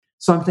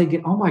So I'm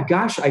thinking, oh my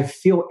gosh, I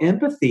feel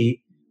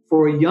empathy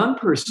for a young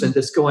person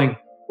that's going,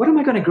 what am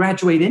I going to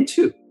graduate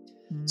into?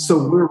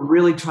 So we're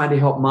really trying to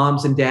help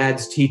moms and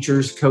dads,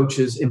 teachers,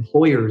 coaches,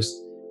 employers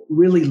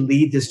really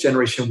lead this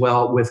generation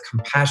well with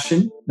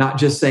compassion, not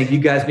just saying you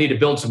guys need to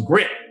build some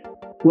grit.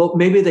 Well,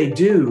 maybe they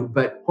do,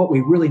 but what we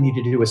really need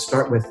to do is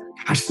start with,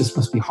 gosh, this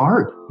must be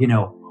hard,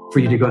 for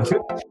you to go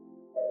through.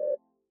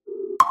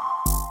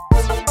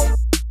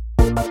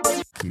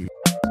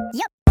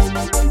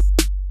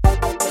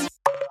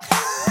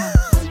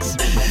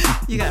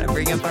 You got to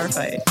bring up our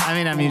fight. I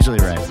mean, I'm usually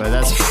right, but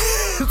that's...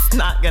 It's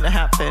not going to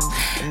happen.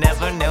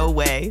 Never, no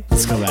way.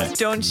 Let's go back.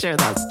 Don't share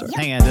that story.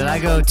 Hang on, did I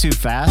go too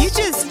fast? You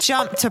just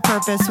jumped to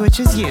purpose, which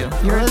is you.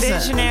 You're a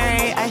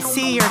visionary. I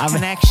see your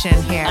connection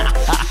here.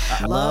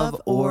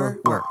 Love or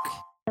work.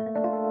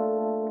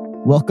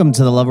 Welcome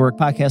to the Love or Work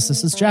podcast.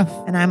 This is Jeff.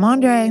 And I'm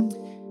Andre.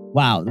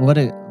 Wow, what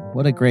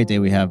a great day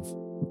we have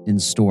in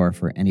store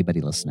for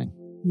anybody listening.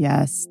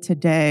 Yes,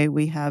 today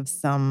we have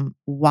some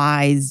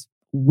wise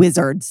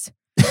wizards.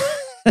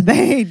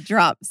 They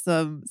drop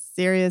some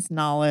serious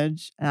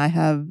knowledge. I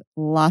have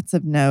lots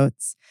of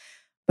notes.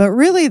 But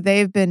really,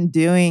 they've been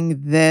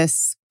doing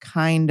this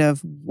kind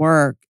of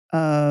work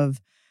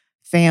of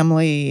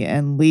family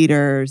and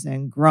leaders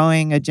and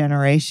growing a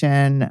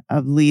generation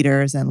of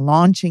leaders and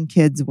launching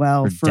Kids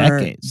Well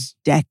for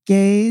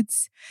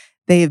decades.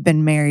 They have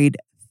been married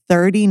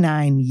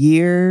 39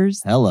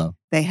 years. Hello.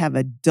 They have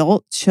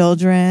adult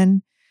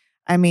children.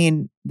 I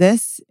mean,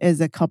 this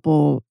is a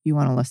couple you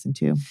want to listen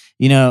to.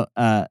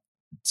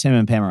 Tim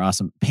and Pam are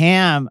awesome.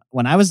 Pam,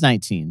 when I was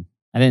 19,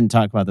 I didn't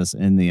talk about this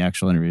in the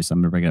actual interview, so I'm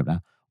going to bring it up now.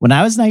 When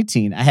I was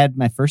 19, I had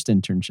my first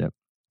internship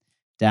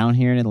down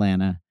here in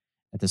Atlanta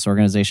at this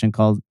organization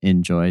called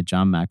Enjoy.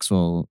 John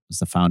Maxwell was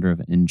the founder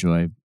of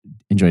Enjoy.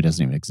 Enjoy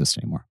doesn't even exist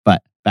anymore,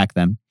 but back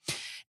then.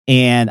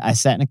 And I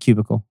sat in a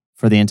cubicle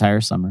for the entire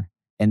summer.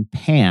 And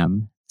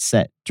Pam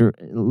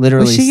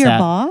literally Was she your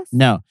boss?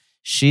 No,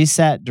 she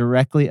sat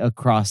directly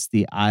across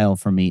the aisle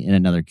from me in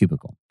another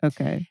cubicle.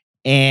 Okay.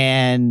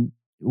 And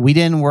we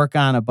didn't work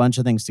on a bunch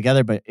of things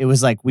together, but it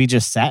was like we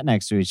just sat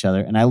next to each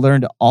other. And I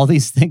learned all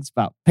these things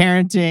about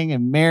parenting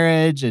and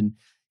marriage. And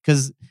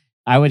because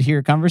I would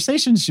hear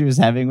conversations she was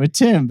having with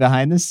Tim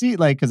behind the seat,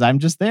 because I'm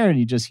just there and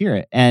you just hear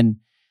it. And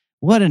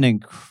what an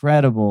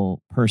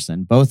incredible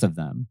person, both of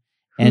them.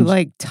 And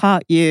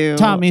taught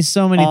me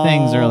so many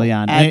things early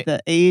on. At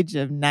the age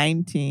of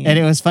 19. And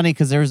it was funny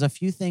because there was a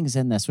few things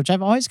in this, which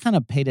I've always kind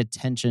of paid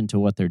attention to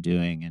what they're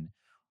doing. And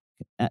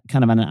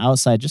kind of on an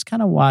outside, just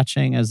kind of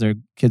watching as their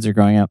kids are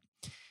growing up.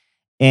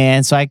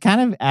 And so I kind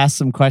of asked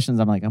some questions.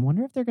 I'm like, I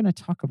wonder if they're going to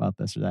talk about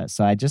this or that.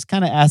 So I just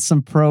kind of asked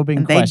some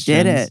probing questions.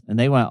 They did it. And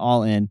they went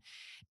all in.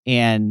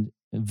 And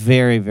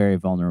very, very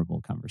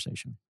vulnerable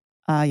conversation.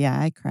 Yeah,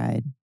 I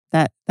cried.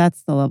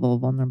 That's the level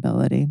of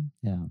vulnerability.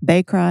 Yeah.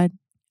 They cried.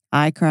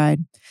 I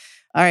cried.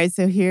 All right,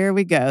 so here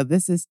we go.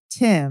 This is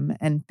Tim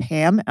and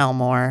Pam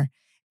Elmore.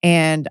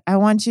 And I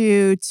want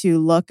you to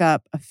look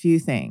up a few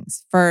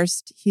things.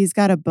 First, he's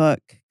got a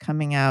book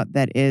coming out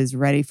that is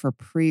ready for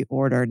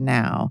pre-order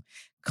now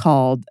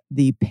called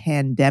The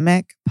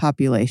Pandemic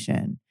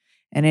Population.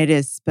 And it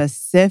is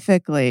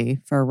specifically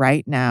for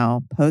right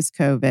now,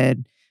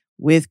 post-COVID,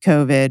 with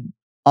COVID,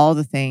 all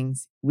the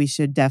things. We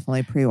should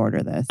definitely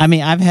pre-order this. I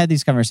mean, I've had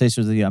these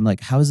conversations with you. I'm like,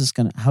 how is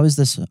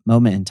this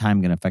moment in time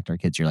going to affect our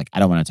kids? You're like,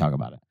 I don't want to talk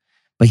about it.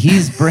 But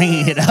he's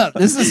bringing it up.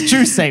 This is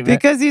true statement.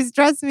 Because he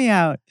stressed me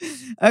out.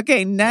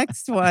 Okay,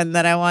 next one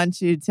that I want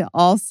you to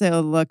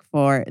also look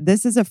for.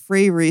 This is a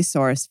free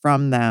resource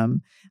from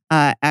them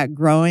at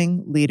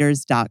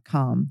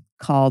growingleaders.com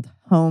called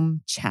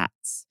Home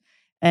Chats.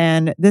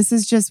 And this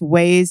is just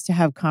ways to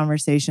have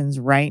conversations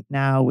right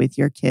now with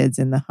your kids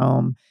in the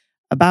home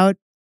about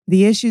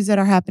the issues that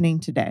are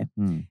happening today.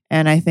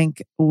 And I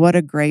think what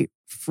a great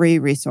free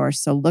resource.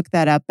 So look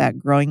that up at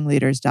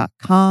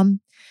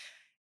growingleaders.com.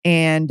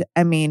 And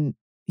I mean,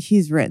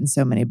 he's written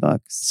so many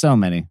books. So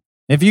many.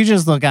 If you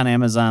just look on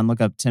Amazon,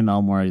 look up Tim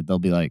Elmore, there'll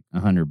be like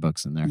 100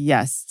 books in there.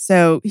 Yes.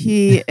 So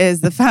he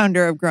is the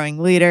founder of Growing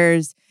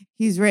Leaders.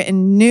 He's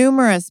written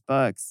numerous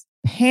books.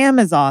 Pam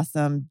is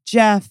awesome.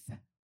 Jeff,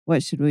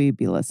 what should we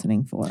be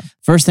listening for?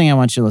 First thing I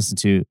want you to listen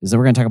to is that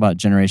we're going to talk about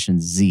Generation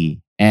Z.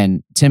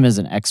 And Tim is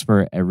an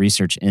expert at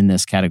research in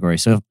this category.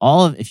 So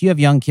if you have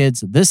young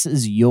kids, this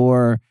is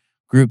your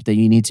group that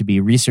you need to be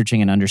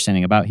researching and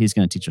understanding about. He's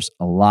going to teach us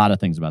a lot of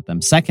things about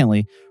them.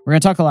 Secondly, we're going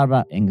to talk a lot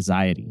about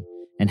anxiety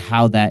and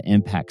how that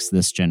impacts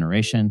this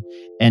generation.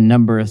 And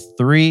number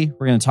 3,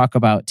 we're going to talk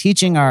about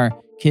teaching our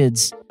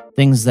kids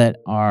things that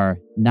are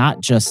not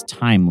just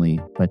timely,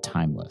 but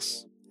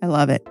timeless. I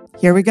love it.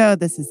 Here we go.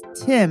 This is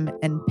Tim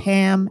and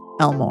Pam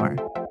Elmore.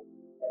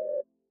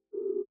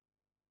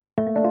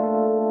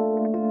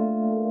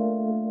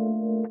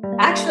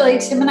 Actually,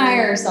 Tim and I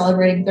are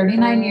celebrating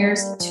 39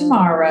 years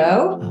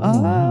tomorrow.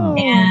 Oh.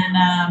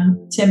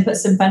 And Tim put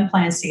some fun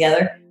plans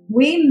together.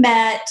 We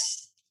met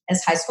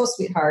as high school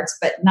sweethearts,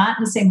 but not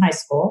in the same high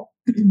school.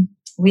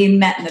 We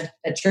met in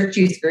a church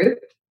youth group.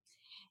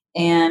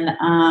 And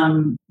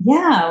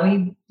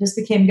we just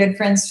became good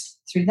friends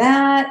through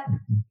that.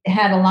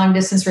 Had a long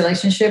distance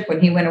relationship when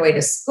he went away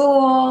to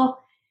school.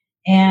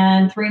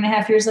 And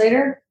 3.5 years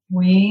later,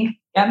 we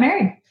got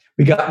married.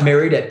 We got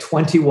married at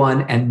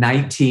 21 and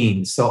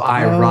 19. So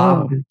I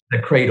robbed the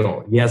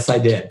cradle. Yes, I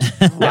did.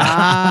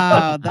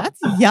 Wow, that's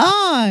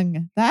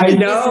young. I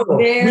know.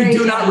 We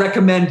do not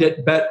recommend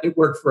it, but it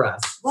worked for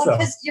us. Well,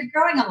 because you're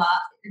growing a lot.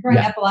 You're growing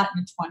up a lot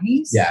in your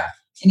 20s. Yeah.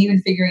 And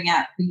even figuring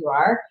out who you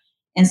are.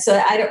 And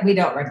so we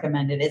don't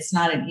recommend it. It's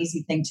not an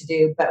easy thing to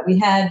do. But we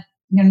had,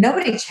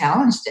 nobody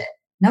challenged it.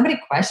 Nobody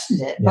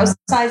questioned it. Both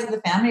sides of the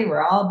family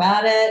were all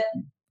about it.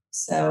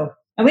 So...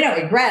 And we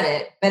don't regret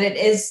it, but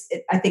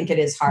I think it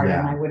is hard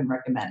and I wouldn't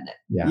recommend it.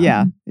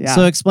 Yeah.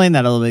 So explain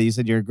that a little bit. You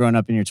said you're growing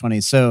up in your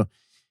 20s. So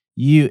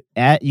you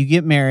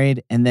get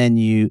married and then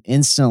you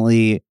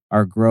instantly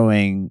are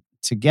growing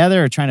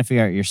together or trying to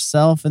figure out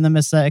yourself in the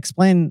midst of that.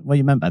 Explain what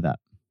you meant by that.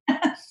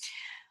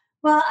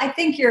 Well, I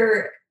think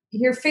you're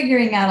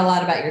figuring out a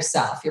lot about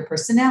yourself, your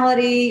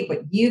personality,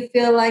 what you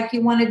feel like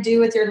you want to do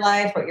with your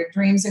life, what your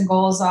dreams and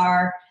goals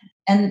are.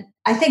 And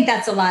I think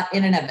that's a lot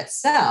in and of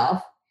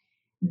itself.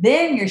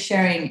 Then you're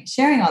sharing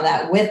all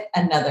that with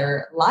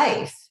another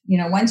life.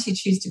 Once you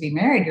choose to be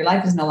married, your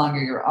life is no longer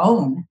your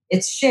own.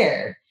 It's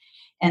shared.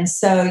 And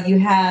so you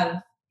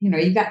have,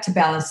 you've got to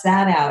balance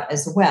that out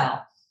as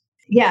well.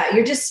 Yeah,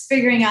 you're just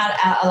figuring out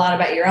a lot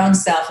about your own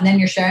self. And then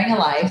you're sharing a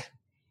life.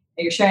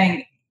 You're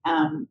sharing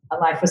a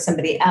life with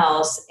somebody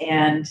else.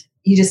 And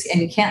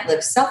you can't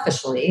live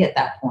selfishly at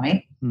that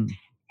point. And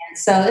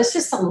so it's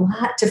just a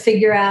lot to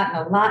figure out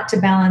and a lot to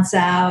balance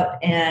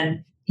out.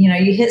 And,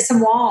 you hit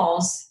some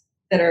walls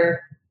that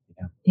are,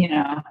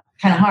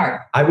 kind of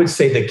hard. I would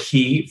say the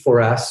key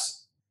for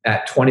us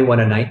at 21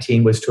 and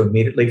 19 was to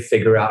immediately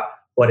figure out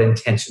what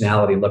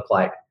intentionality looked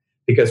like,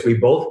 because we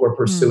both were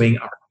pursuing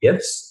our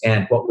gifts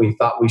and what we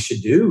thought we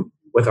should do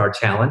with our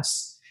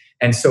talents.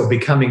 And so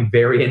becoming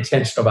very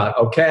intentional about,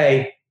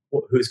 okay,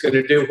 who's going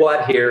to do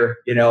what here,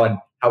 and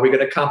how are we going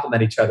to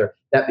complement each other?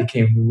 That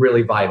became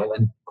really vital.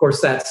 And of course,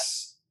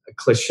 that's a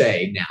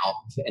cliche now,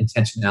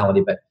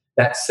 intentionality, but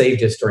that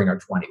saved us during our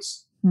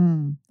 20s.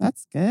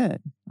 That's good.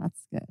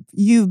 That's good.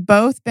 You've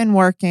both been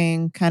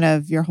working kind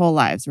of your whole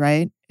lives,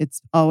 right? It's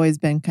always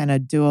been kind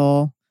of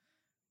dual,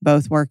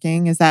 both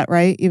working. Is that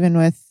right? Even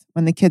with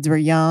when the kids were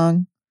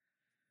young?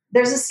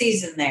 There's a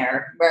season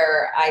there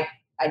where I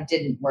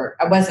didn't work.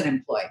 I wasn't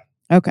employed.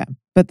 Okay.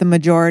 But the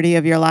majority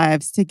of your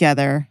lives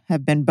together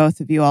have been both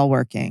of you all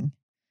working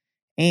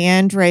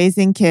and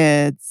raising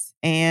kids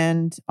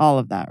and all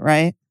of that,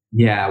 right?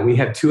 Yeah. We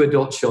have 2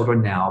 adult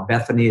children now.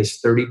 Bethany is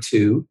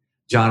 32.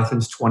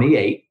 Jonathan's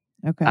 28.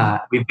 Okay.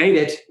 We've made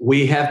it.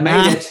 We have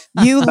made it.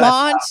 You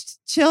launched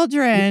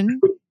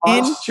children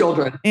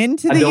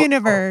into the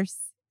universe.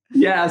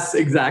 Yes,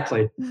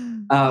 exactly.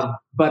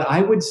 But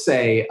I would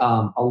say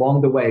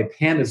along the way,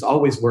 Pam has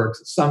always worked,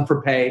 some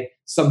for pay,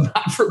 some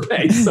not for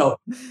pay. So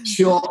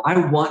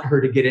I want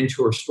her to get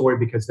into her story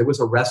because there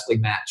was a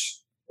wrestling match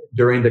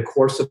during the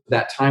course of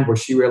that time where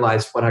she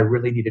realized what I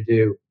really need to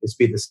do is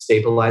be the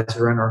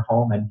stabilizer in our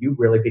home. And you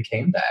really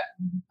became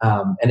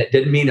that. And it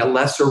didn't mean a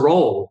lesser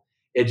role.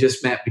 It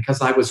just meant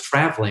because I was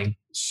traveling,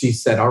 she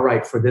said, all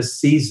right, for this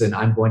season,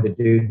 I'm going to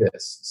do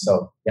this.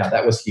 So yeah,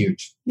 that was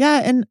huge.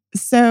 Yeah. And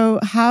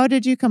so how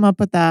did you come up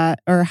with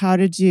that? Or how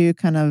did you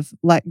kind of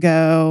let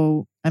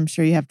go? I'm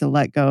sure you have to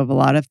let go of a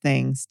lot of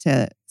things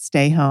to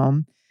stay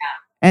home.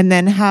 Yeah. And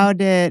then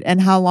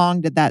how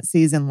long did that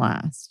season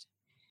last?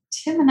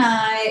 Tim and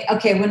I,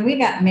 when we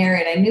got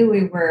married, I knew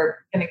we were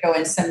going to go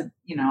in some,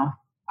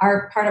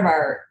 our part of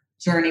our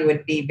journey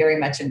would be very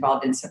much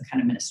involved in some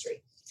kind of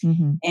ministry.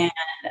 Mm-hmm. And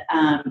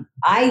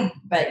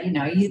but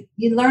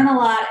you learn a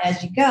lot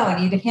as you go,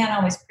 and you can't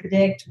always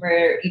predict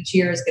where each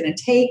year is going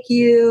to take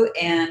you.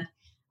 And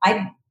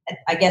I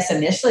guess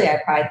initially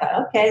I probably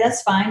thought, okay,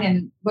 that's fine,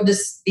 and we'll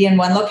just be in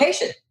one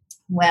location.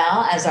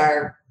 Well, as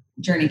our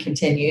journey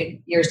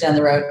continued, years down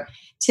the road,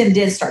 Tim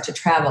did start to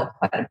travel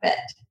quite a bit.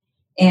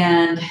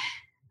 And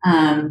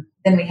then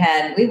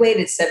we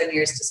waited 7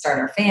 years to start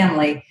our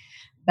family.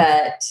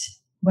 But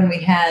when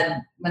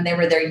they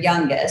were their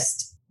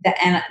youngest,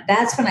 and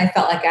that's when I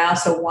felt like I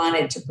also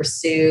wanted to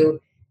pursue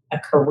a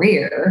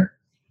career.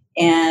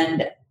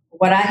 And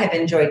what I have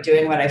enjoyed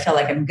doing, what I feel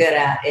like I'm good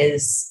at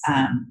is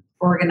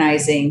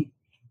organizing.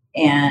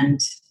 And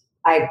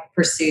I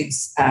pursued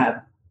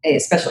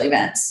special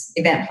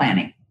event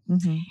planning.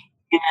 Mm-hmm.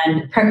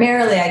 And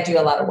primarily I do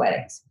a lot of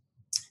weddings.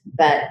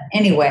 But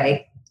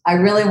anyway, I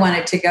really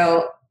wanted to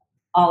go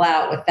all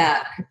out with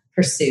that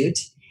pursuit.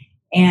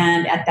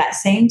 And at that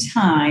same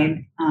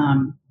time,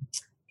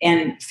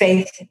 and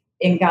faith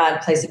in God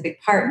plays a big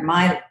part in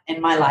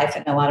my life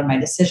and a lot of my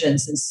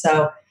decisions. And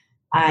so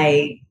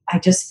I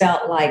just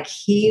felt like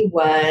He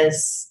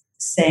was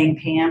saying,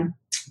 Pam,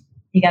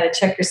 you got to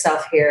check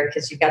yourself here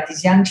because you've got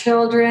these young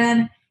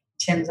children.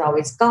 Tim's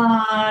always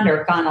gone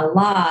or gone a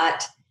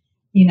lot.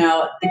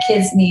 The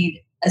kids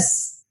need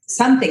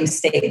something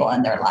stable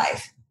in their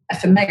life, a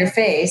familiar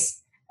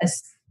face, a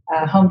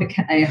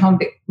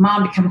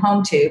mom to come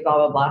home to, blah,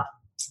 blah, blah.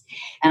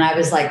 And I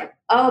was like,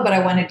 oh, but I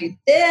want to do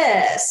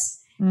this.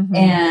 Mm-hmm.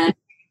 And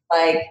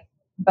like,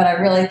 but I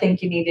really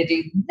think you need to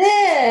do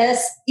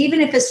this,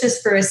 even if it's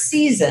just for a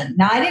season.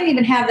 Now, I didn't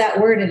even have that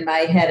word in my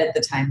head at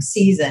the time,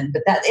 season,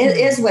 but that it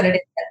is what it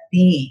is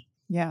being.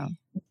 Yeah.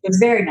 It was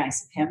very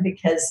nice of him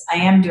because I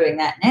am doing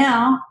that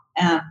now,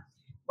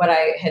 what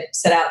I had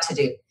set out to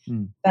do.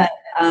 But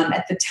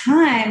at the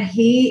time,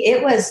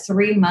 it was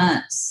 3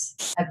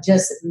 months of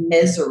just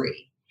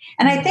misery.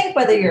 And I think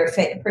whether you're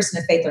a person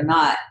of faith or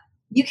not,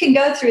 you can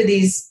go through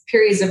these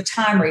periods of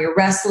time where you're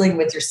wrestling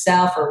with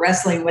yourself or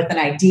wrestling with an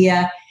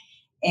idea.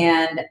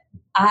 And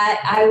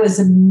I was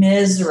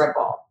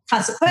miserable.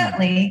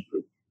 Consequently,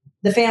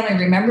 the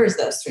family remembers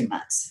those 3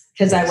 months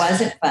because I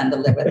wasn't fun to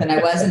live with and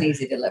I wasn't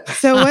easy to live with.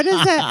 So what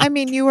is that? I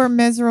mean, you were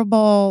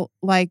miserable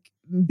like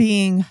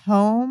being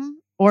home,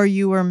 or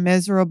you were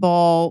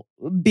miserable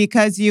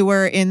because you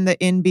were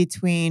in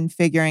between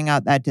figuring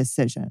out that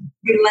decision?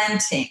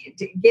 Relenting,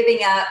 giving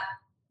up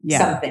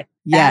something.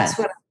 That's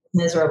what I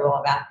was miserable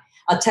about.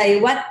 I'll tell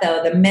you what,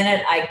 though, the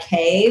minute I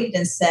caved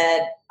and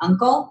said,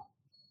 Uncle,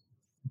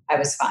 I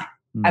was fine.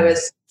 I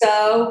was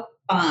so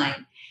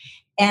fine.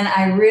 And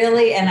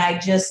I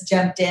just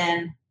jumped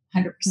in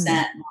 100%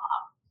 mom.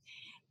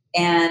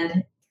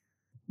 And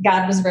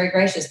God was very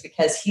gracious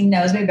because he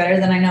knows me better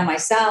than I know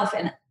myself.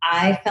 And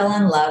I fell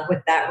in love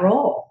with that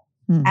role.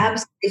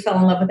 Absolutely fell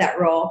in love with that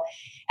role.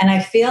 And I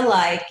feel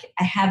like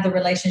I have the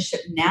relationship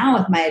now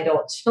with my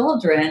adult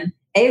children,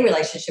 a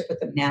relationship with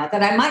them now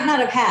that I might not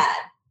have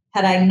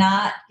had I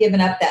not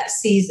given up that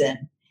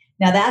season.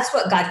 Now, that's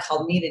what God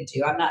called me to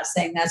do. I'm not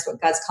saying that's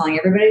what God's calling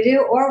everybody to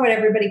do or what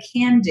everybody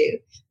can do.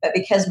 But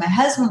because my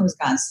husband was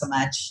gone so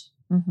much,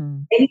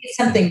 they needed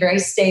something very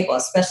stable,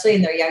 especially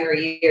in their younger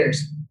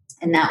years.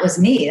 And that was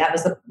me. That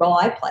was the role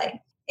I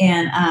played.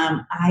 And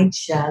I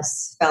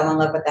just fell in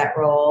love with that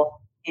role.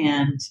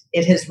 And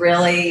it has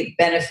really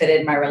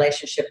benefited my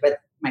relationship with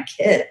my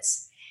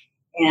kids.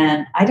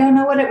 And I don't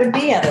know what it would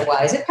be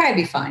otherwise. It'd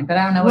probably be fine, but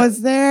I don't know.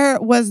 Was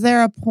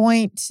there a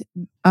point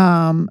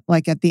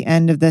like at the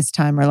end of this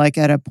time or like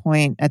at a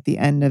point at the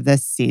end of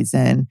this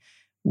season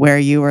where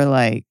you were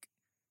like,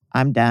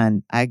 I'm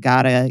done. I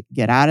got to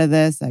get out of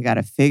this. I got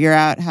to figure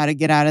out how to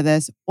get out of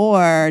this.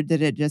 Or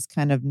did it just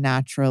kind of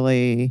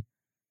naturally,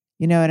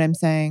 you know what I'm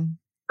saying?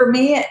 For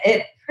me,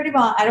 it pretty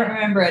well, I don't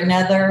remember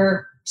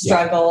another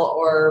struggle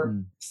or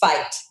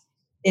fight.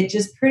 It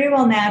just pretty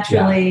well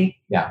naturally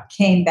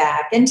came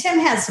back. And Tim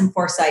has some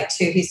foresight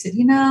too. He said,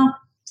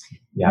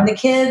 when the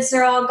kids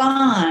are all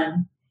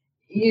gone,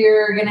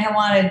 you're going to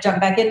want to jump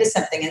back into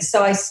something. And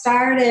so I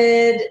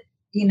started,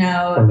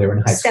 when they were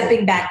in high stepping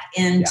school. back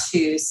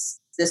into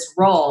this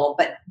role,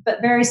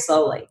 but very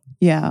slowly.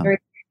 Yeah. Very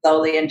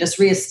slowly and just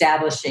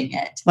reestablishing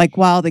it. Like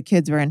while the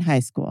kids were in high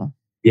school.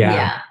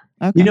 Yeah.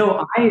 Okay.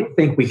 I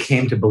think we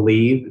came to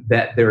believe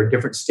that there are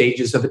different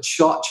stages of a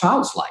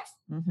child's life.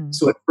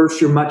 So at first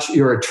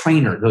you're a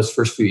trainer, those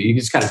first few, you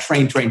just kind of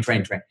train.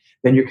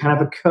 Then you're kind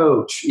of a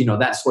coach,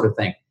 that sort of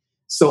thing.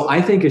 So I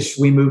think as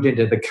we moved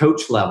into the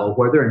coach level,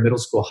 where they're in middle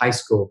school, high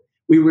school,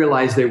 we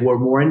realized they were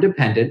more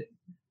independent,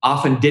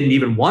 often didn't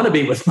even want to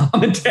be with mom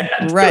and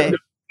dad. Right.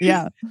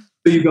 Yeah.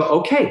 So you go,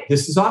 okay,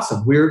 this is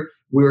awesome.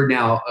 We're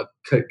now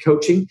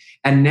coaching.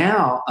 And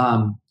now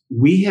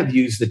we have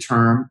used the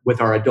term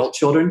with our adult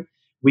children.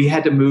 We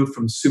had to move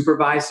from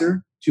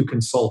supervisor to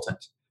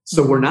consultant.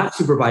 So we're not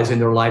supervising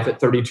their life at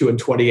 32 and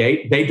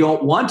 28. They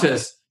don't want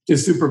us to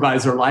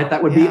supervise their life.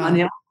 That would be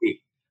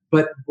unhealthy.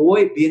 But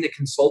boy, being a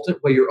consultant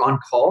where you're on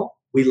call,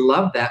 we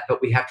love that.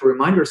 But we have to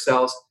remind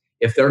ourselves,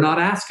 if they're not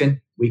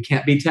asking, we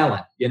can't be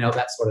telling,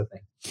 that sort of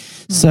thing.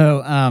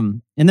 So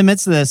in the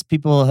midst of this,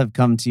 people have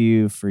come to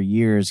you for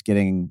years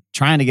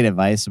trying to get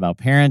advice about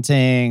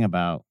parenting,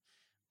 about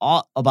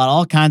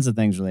all kinds of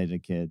things related to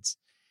kids.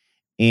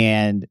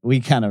 And we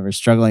kind of are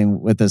struggling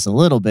with this a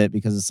little bit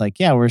because it's like,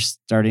 we're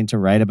starting to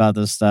write about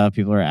this stuff.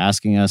 People are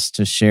asking us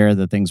to share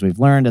the things we've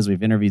learned as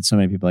we've interviewed so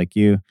many people like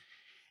you.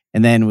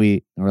 And then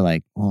we're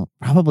like, well,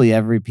 probably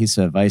every piece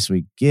of advice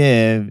we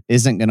give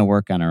isn't going to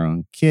work on our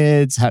own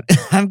kids.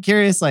 I'm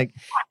curious,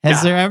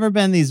 has there ever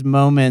been these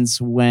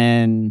moments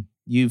when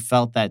you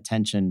felt that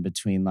tension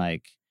between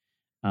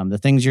the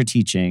things you're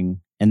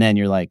teaching and then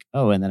you're like,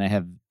 oh, and then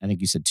I think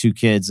you said 2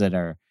 kids that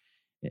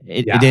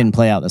it didn't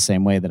play out the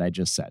same way that I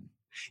just said.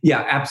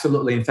 Yeah,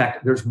 absolutely. In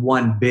fact, there's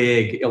one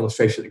big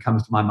illustration that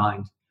comes to my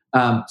mind.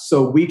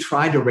 So we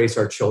tried to raise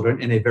our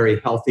children in a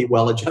very healthy,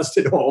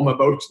 well-adjusted home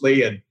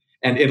emotionally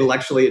and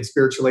intellectually and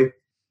spiritually.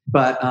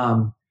 But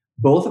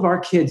both of our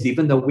kids,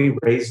 even though we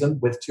raised them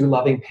with 2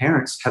 loving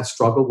parents, have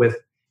struggled with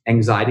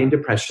anxiety and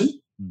depression,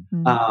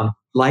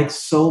 like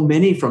so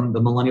many from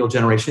the millennial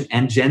generation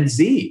and Gen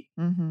Z.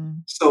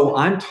 So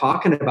I'm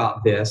talking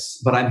about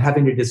this, but I'm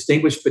having to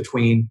distinguish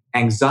between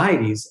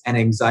anxieties and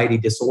anxiety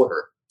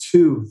disorder.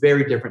 2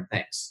 very different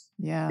things.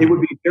 Yeah. It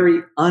would be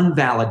very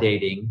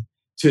unvalidating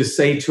to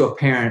say to a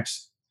parent,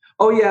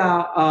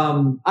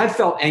 I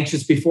felt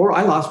anxious before.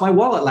 I lost my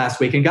wallet last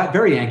week and got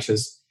very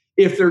anxious.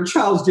 If their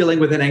child's dealing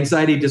with an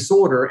anxiety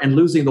disorder and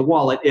losing the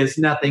wallet is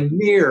nothing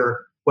near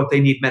what they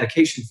need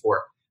medication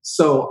for.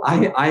 So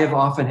I have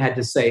often had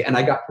to say, and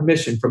I got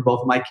permission from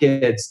both of my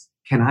kids,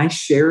 can I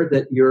share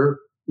that you're,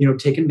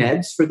 taking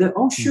meds for the,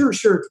 oh,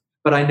 sure.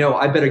 But I know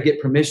I better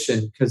get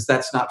permission because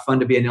that's not fun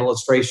to be an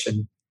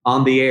illustration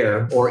on the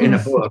air or in a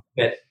book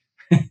that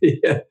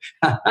yeah,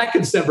 I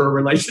can sever a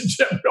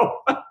relationship real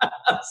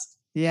fast.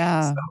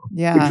 Yeah. So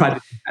yeah. we try to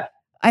do that.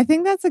 I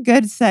think that's a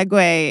good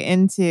segue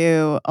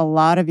into a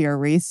lot of your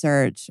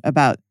research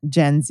about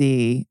Gen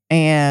Z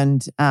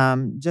and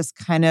just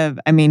kind of,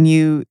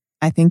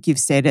 I think you've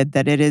stated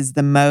that it is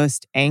the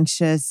most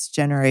anxious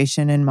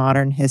generation in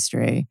modern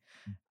history.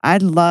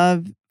 I'd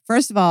love,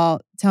 first of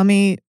all, tell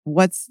me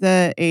what's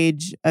the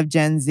age of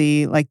Gen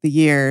Z, like the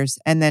years,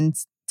 and then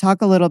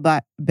talk a little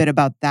bit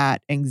about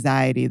that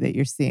anxiety that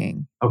you're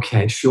seeing.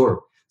 Okay,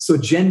 sure. So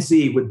Gen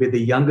Z would be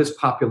the youngest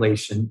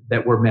population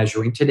that we're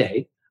measuring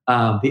today.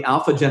 The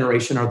Alpha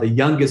generation are the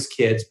youngest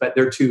kids, but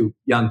they're too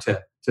young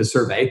to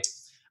survey.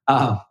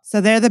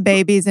 So they're the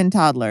babies and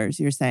toddlers,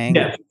 you're saying?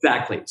 Yeah,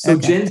 exactly. So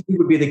Okay. Gen Z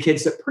would be the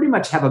kids that pretty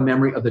much have a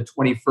memory of the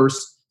 21st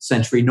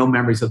century, no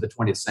memories of the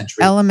 20th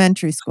century.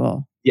 Elementary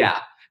school. Yeah.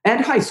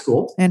 And high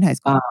school. And high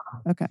school.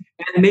 Okay.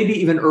 And maybe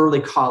even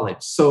early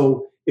college.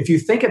 So if you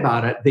think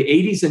about it, the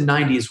 80s and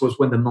 90s was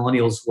when the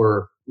millennials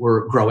were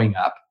growing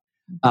up.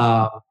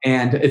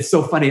 And it's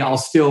so funny, I'll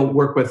still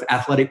work with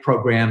athletic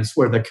programs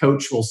where the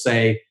coach will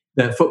say,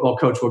 the football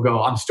coach will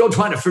go, I'm still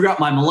trying to figure out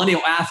my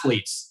millennial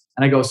athletes.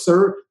 And I go,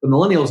 sir, the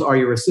millennials are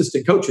your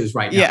assistant coaches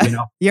right now.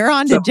 Yeah. You're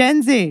on to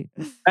Gen Z.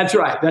 That's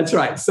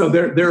right. So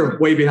they're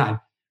way behind.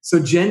 So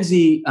Gen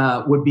Z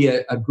would be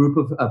a group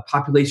of a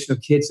population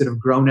of kids that have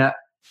grown up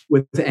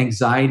with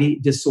anxiety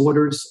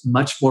disorders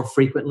much more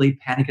frequently,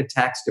 panic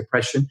attacks,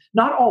 depression.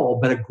 Not all,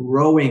 but a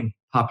growing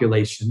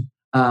population.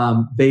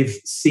 They've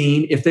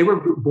seen, if they were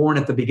born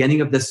at the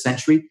beginning of this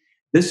century,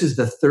 this is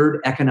the third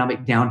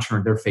economic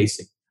downturn they're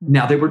facing.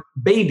 Now, they were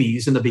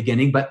babies in the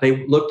beginning, but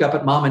they looked up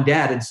at mom and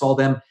dad and saw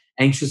them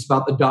anxious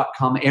about the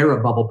dot-com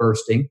era bubble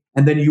bursting.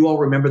 And then you all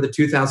remember the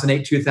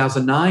 2008,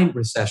 2009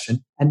 recession.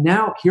 And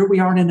now here we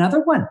are in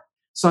another one.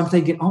 So I'm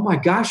thinking, oh my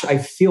gosh, I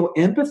feel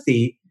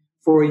empathy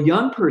for a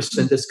young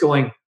person that's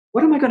going,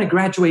 what am I going to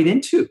graduate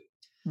into?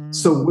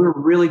 So we're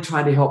really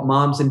trying to help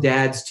moms and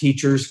dads,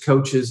 teachers,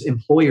 coaches,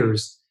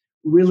 employers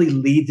really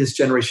lead this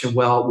generation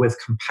well with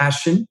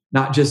compassion,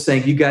 not just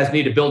saying you guys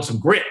need to build some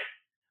grit.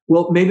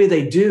 Well, maybe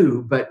they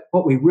do, but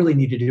what we really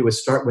need to do is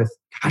start with,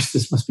 gosh,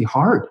 this must be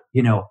hard,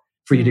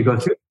 for you to go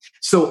through.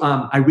 So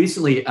I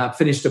recently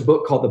finished a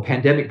book called The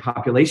Pandemic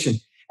Population.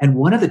 And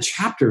one of the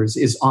chapters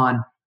is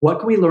on what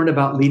can we learn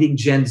about leading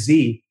Gen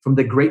Z from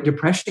the Great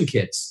Depression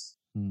kids?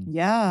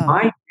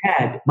 Yeah.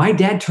 My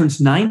dad turns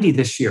 90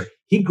 this year.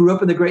 He grew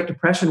up in the Great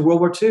Depression,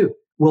 World War II.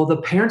 Well,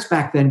 the parents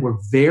back then were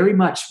very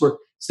much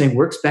saying,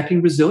 we're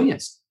expecting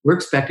resilience. We're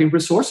expecting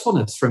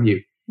resourcefulness from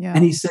you. Yeah.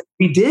 And he said,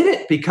 we did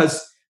it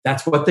because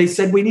that's what they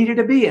said we needed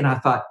to be. And I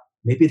thought,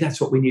 maybe that's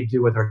what we need to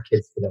do with our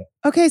kids today.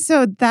 Okay,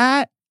 so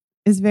that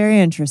is very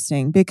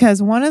interesting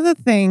because one of the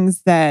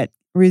things that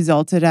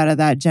resulted out of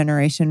that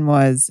generation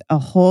was a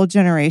whole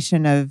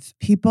generation of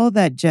people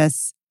that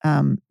just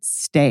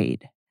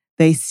stayed.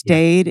 They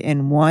stayed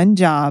in one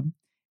job,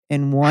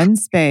 in one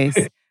space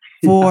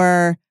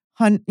for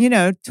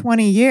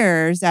 20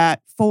 years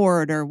at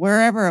Ford or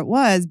wherever it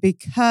was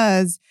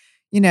because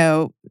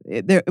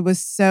it was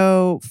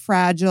so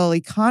fragile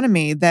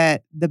economy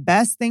that the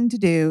best thing to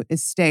do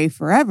is stay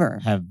forever.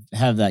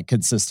 Have that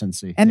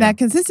consistency. And that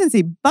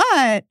consistency.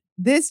 But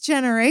this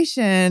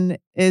generation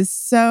is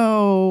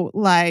so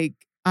like,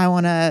 I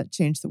want to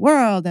change the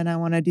world and I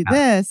want to do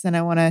this and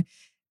I want to,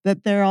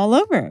 that they're all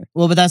over.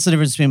 Well, but that's the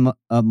difference between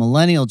a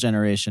millennial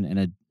generation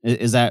and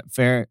is that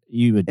fair?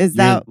 Is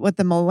that what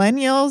the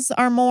millennials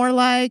are more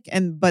like?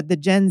 But the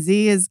Gen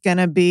Z is going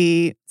to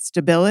be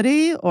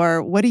stability,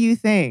 or what do you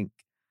think?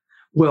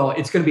 Well,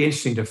 it's going to be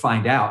interesting to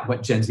find out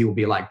what Gen Z will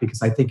be like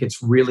because I think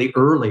it's really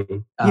early,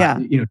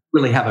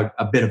 really have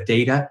a bit of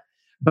data.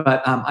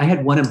 But I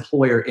had one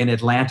employer in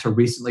Atlanta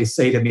recently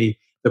say to me,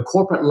 the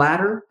corporate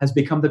ladder has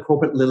become the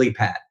corporate lily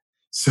pad.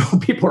 So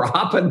people are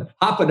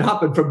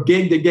hopping from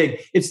gig to gig.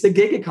 It's the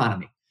gig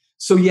economy.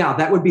 So yeah,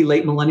 that would be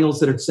late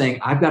millennials that are saying,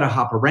 I've got to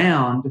hop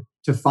around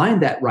to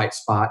find that right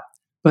spot.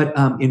 But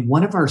in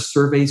one of our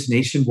surveys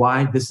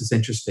nationwide, this is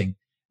interesting.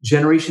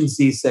 Generation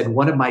Z said,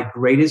 one of my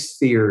greatest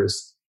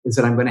fears is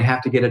that I'm going to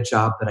have to get a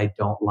job that I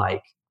don't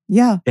like.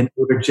 Yeah. In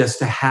order just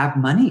to have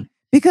money.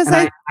 Because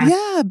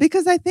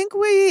because I think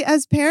we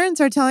as parents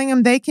are telling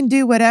them they can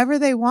do whatever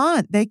they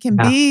want. They can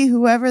be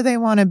whoever they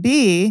want to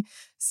be.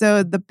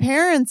 So the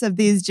parents of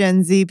these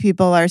Gen Z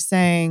people are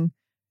saying,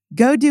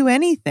 go do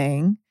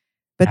anything.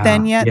 But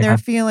then yet they're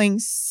feeling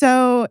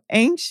so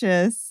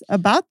anxious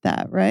about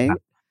that, right?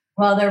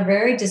 Well, they're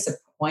very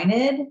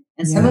disappointed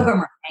and some of them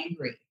are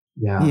angry.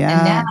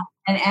 Yeah.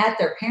 And at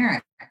their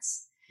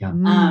parents.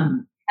 Yeah.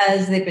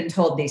 Because they've been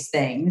told these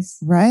things.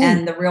 Right.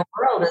 And the real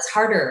world is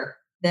harder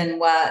than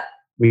what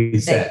they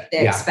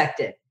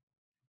expected.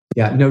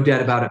 Yeah, no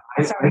doubt about it.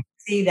 I'm sorry to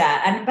see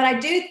that. But I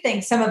do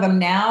think some of them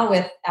now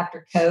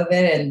after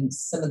COVID and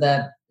some of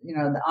the,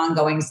 the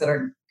ongoings that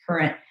are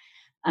current,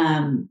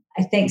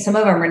 I think some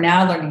of them are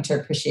now learning to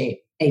appreciate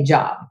a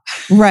job.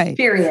 Right.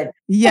 Period.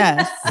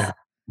 Yes. Yeah.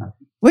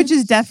 Which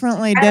is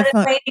definitely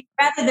different.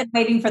 Rather than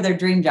waiting for their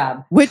dream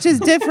job. Which is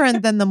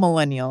different than the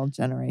millennial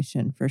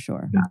generation for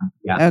sure.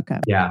 Yeah. Okay.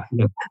 Yeah.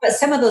 But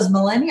some of those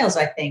millennials,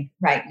 I think,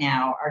 right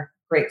now are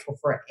grateful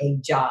for a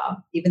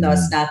job, even though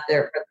it's not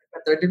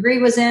what their degree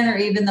was in, or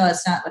even though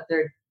it's not what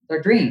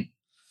their dream.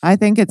 I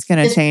think it's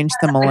going to change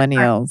the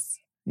millennials.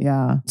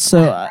 Yeah.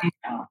 So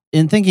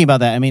in thinking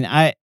about that, I mean,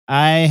 I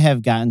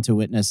have gotten to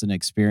witness and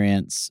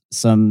experience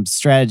some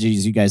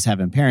strategies you guys have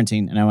in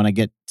parenting, and I want to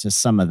get to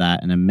some of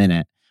that in a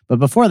minute. But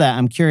before that,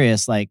 I'm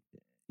curious, like,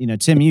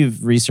 Tim,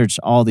 you've researched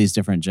all these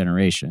different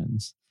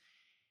generations.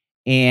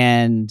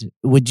 And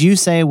would you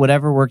say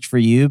whatever worked for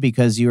you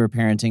because you were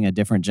parenting a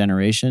different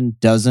generation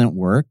doesn't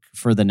work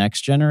for the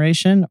next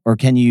generation? Or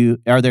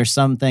are there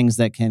some things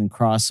that can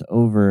cross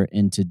over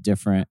into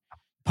different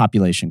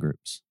population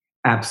groups?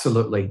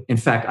 Absolutely. In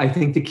fact, I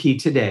think the key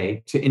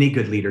today to any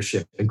good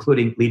leadership,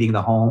 including leading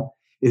the home,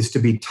 is to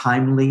be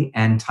timely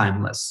and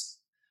timeless.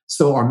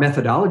 So our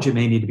methodology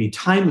may need to be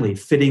timely,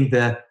 fitting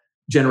the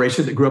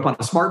generation that grew up on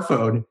a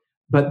smartphone,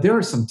 but there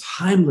are some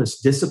timeless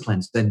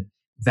disciplines and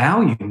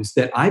values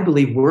that I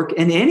believe work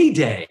in any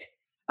day.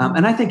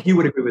 And I think you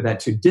would agree with that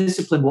too.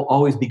 Discipline will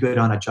always be good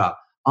on a job.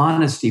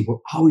 Honesty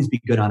will always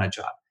be good on a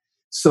job.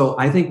 So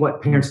I think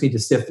what parents need to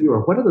sift through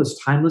are what are those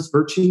timeless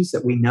virtues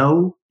that we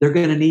know they're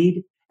going to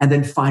need, and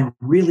then find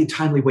really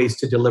timely ways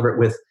to deliver it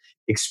with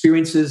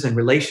experiences and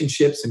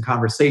relationships and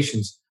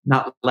conversations,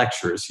 not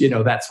lectures,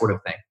 that sort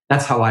of thing.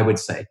 That's how I would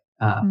say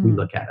we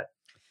look at it.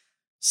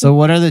 So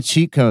what are the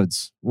cheat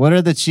codes? What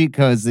are the cheat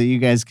codes that you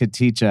guys could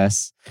teach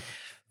us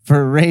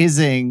for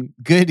raising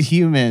good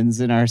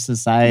humans in our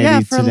society today?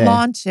 Yeah, for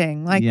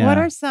launching. Like, what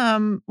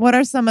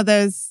are some of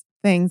those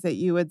things that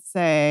you would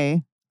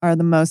say are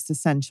the most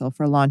essential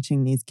for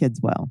launching these kids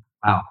well?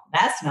 Wow.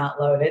 That's not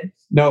loaded.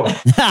 No.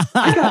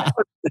 I'll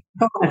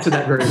answer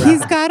that very rapidly.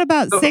 He's got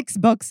about 6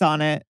 books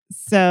on it.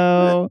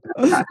 So...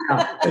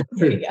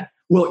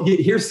 Well,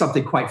 here's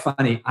something quite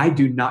funny. I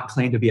do not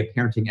claim to be a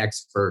parenting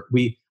expert.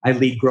 I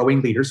lead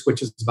Growing Leaders,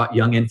 which is about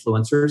young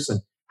influencers and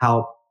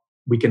how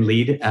we can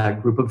lead a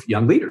group of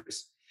young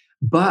leaders.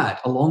 But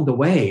along the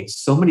way,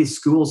 so many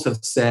schools have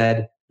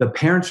said the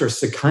parents are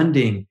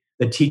seconding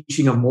the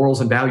teaching of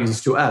morals and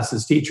values to us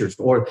as teachers,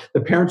 or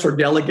the parents are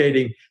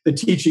delegating the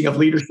teaching of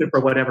leadership or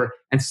whatever.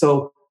 And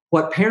so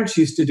what parents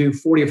used to do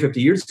 40 or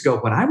 50 years ago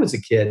when I was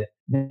a kid,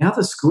 now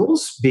the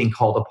school's being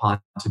called upon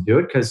to do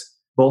it because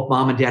both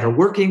mom and dad are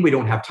working. We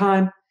don't have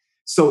time.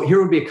 So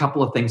here would be a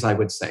couple of things I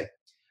would say.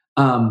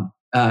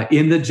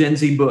 In the Gen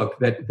Z book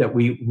that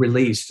we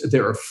released,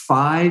 there are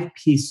 5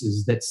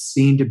 pieces that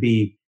seem to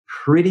be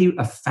pretty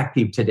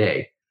effective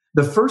today.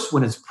 The first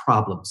one is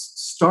problems.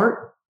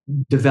 Start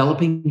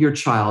developing your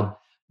child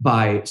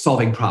by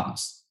solving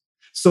problems.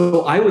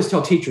 So I always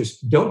tell teachers,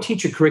 don't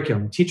teach a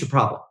curriculum, teach a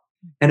problem.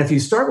 And if you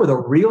start with a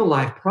real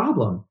life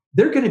problem,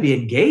 they're going to be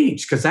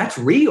engaged because that's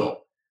real.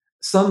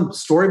 Some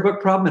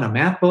storybook problem in a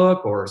math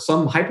book or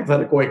some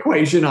hypothetical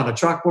equation on a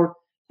chalkboard,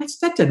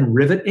 that doesn't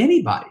rivet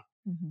anybody.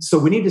 Mm-hmm. So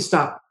we need to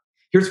stop.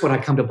 Here's what I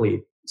come to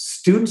believe.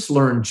 Students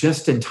learn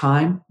just in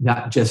time,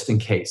 not just in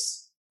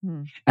case.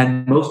 Mm.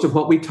 And most of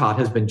what we taught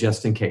has been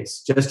just in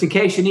case. Just in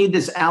case you need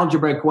this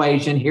algebra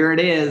equation, here it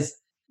is.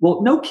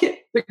 Well,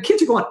 the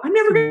kids are going, I'm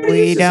never going to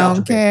use this algebra. We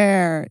don't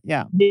care.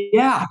 Yeah.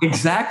 Yeah,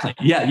 exactly.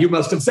 Yeah, you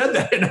must have said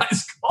that in high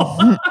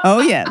school. Oh,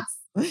 yes.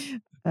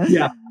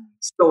 Yeah.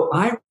 So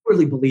I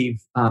really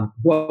believe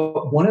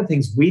one of the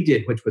things we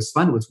did, which was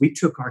fun, was we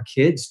took our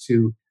kids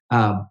to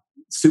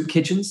soup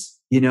kitchens,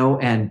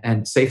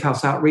 and safe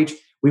house outreach.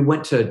 We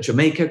went to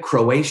Jamaica,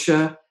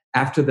 Croatia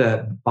after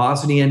the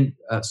Bosnian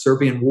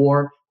Serbian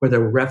War, where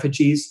there were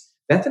refugees.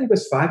 Bethany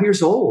was 5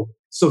 years old,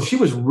 so she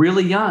was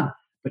really young,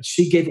 but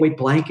she gave away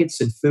blankets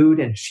and food,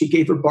 and she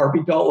gave her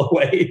Barbie doll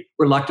away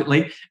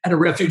reluctantly at a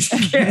refugee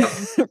camp.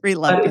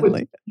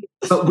 Reluctantly.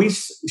 But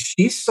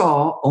she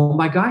saw, oh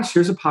my gosh,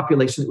 here's a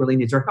population that really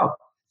needs our help.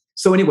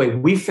 So anyway,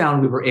 we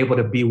found we were able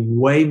to be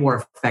way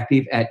more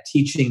effective at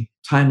teaching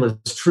timeless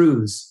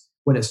truths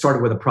when it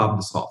started with a problem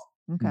to solve.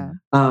 Okay.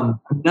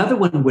 Another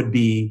one would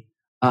be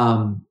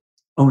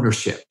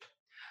ownership.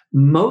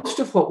 Most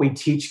of what we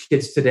teach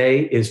kids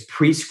today is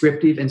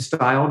prescriptive in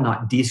style,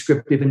 not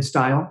descriptive in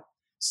style.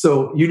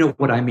 So you know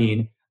what I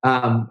mean.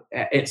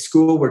 At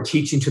school, we're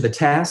teaching to the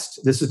test.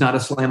 This is not a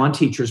slam on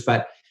teachers,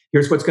 but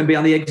here's what's going to be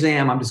on the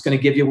exam. I'm just going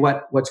to give you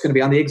what's going to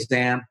be on the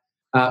exam.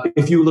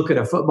 If you look at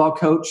a football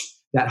coach,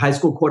 that high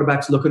school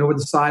quarterback's looking over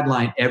the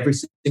sideline every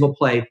single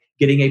play,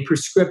 getting a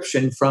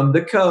prescription from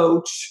the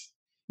coach.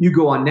 You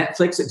go on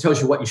Netflix, it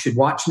tells you what you should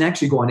watch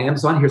next. You go on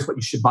Amazon, here's what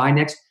you should buy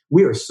next.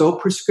 We are so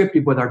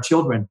prescriptive with our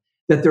children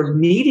that they're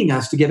needing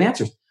us to give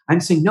answers. I'm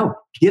saying, no,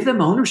 give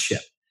them ownership.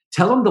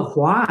 Tell them the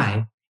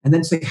why, and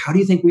then say, how do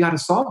you think we ought to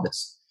solve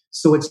this?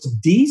 So it's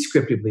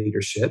descriptive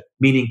leadership,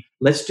 meaning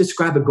let's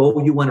describe a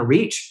goal you want to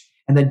reach.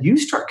 And then you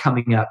start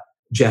coming up,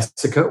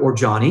 Jessica or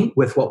Johnny,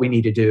 with what we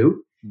need to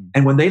do.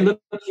 And when they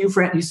look at you,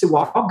 you say,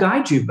 well, I'll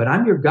guide you, but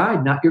I'm your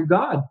guide, not your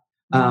God.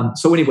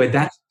 So anyway,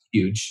 that's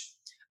huge.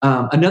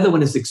 Another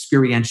one is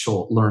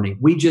experiential learning.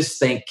 We just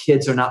think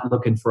kids are not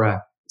looking for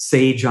a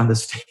sage on the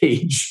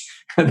stage,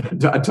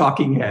 a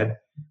talking head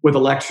with a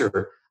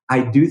lecture.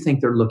 I do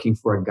think they're looking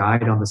for a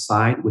guide on the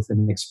side with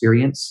an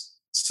experience.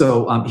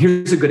 So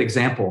here's a good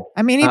example.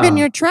 I mean, even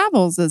your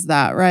travels is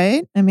that,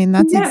 right? I mean,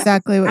 that's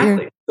exactly what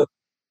you're...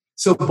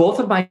 So both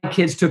of my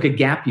kids took a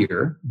gap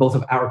year, both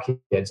of our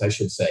kids, I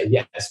should say.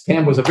 Yes,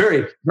 Pam was a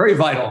very, very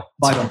vital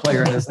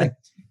player in this thing.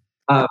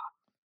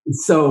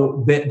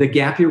 So the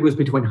gap year was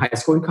between high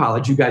school and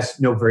college. You guys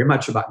know very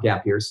much about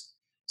gap years.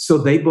 So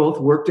they both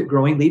worked at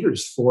Growing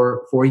Leaders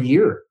for a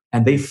year.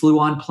 And they flew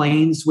on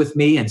planes with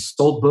me and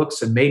sold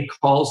books and made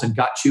calls and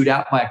got chewed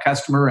out by a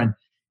customer. And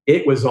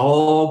it was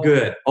all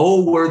good.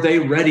 Oh, were they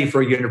ready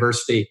for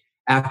university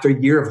after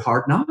a year of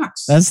hard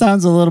knocks? That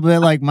sounds a little bit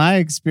like my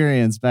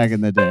experience back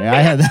in the day.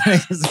 I had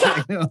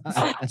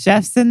that.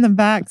 Jeff's in the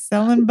back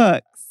selling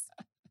books.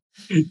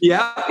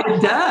 Yeah,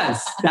 it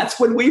does. That's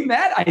when we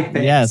met, I think.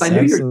 Yes, I knew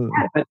absolutely.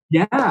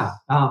 your dad,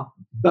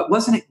 but but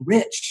wasn't it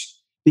rich?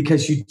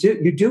 Because you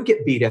do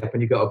get beat up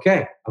and you go,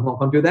 okay, I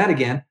won't do that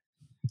again.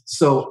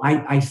 So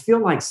I feel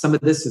like some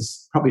of this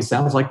is probably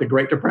sounds like the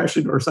Great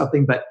Depression or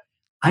something, but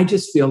I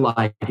just feel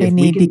like they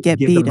need to get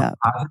beat up.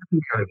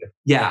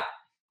 Yeah,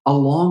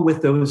 along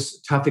with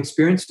those tough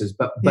experiences.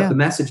 But the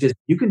message is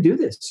you can do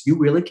this. You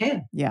really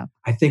can. Yeah.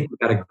 I think we've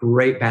got a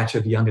great batch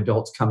of young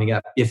adults coming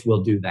up if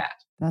we'll do that.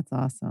 That's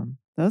awesome.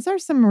 Those are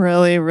some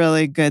really,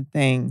 really good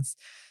things.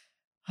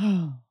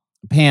 Oh,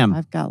 Pam,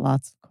 I've got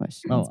lots of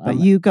questions, but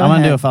you go ahead. I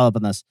want to do a follow-up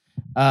on this.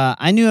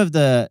 I knew of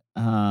the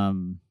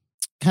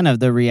kind of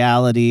the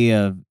reality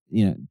of,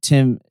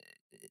 Tim,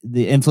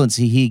 the influence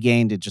he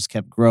gained, it just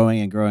kept growing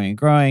and growing and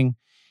growing.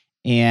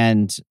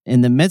 And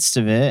in the midst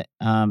of it,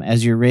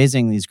 as you're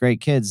raising these great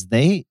kids,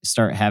 they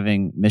start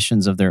having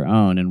missions of their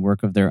own and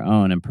work of their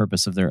own and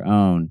purpose of their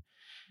own.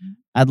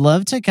 I'd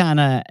love to kind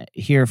of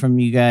hear from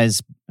you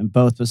guys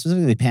both, but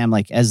specifically Pam,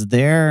 like as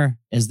their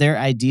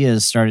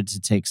ideas started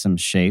to take some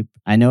shape,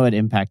 I know it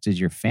impacted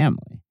your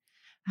family.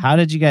 How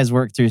did you guys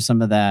work through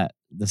some of that,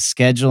 the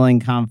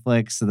scheduling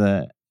conflicts,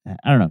 I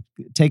don't know,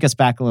 take us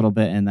back a little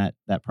bit in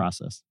that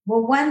process.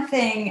 Well, one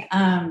thing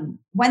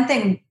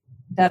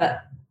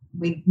that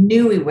we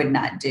knew we would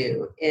not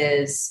do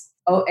is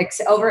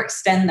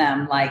overextend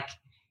them. Like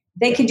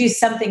they could do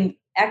something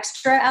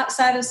extra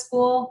outside of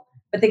school,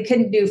 but they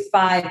couldn't do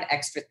 5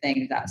 extra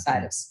things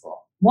outside of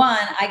school. One,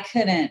 I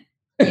couldn't,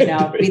 be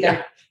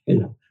the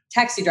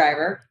taxi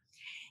driver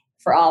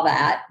for all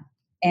that.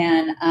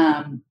 And,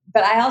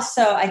 but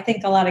I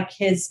think a lot of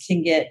kids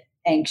can get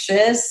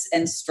anxious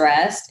and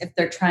stressed if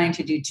they're trying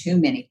to do too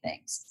many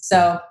things.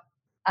 So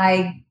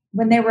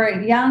when they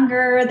were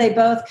younger, they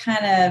both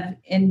kind of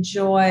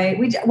enjoy,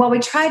 we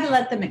tried to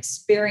let them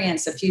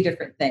experience a few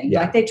different things.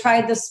 Yeah. Like they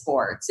tried the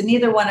sports and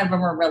neither one of them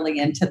were really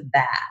into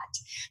that,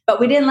 but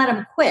we didn't let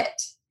them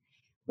quit.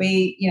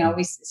 We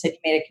said, you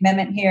made a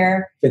commitment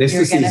here. Finish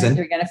the season.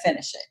 You're going to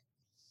finish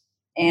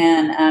it.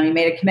 And you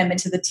made a commitment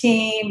to the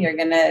team. You're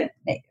going to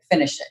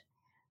finish it.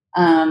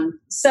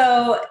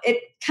 So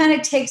it kind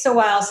of takes a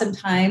while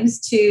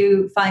sometimes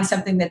to find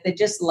something that they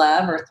just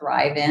love or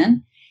thrive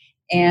in.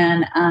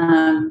 And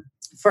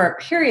for a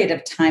period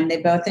of time,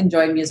 they both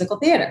enjoyed musical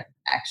theater,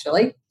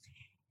 actually.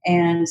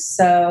 And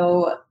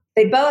so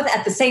they both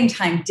at the same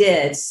time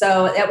did.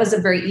 So that was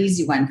a very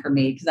easy one for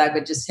me because I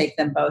would just take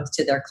them both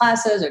to their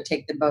classes or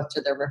take them both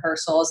to their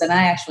rehearsals. And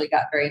I actually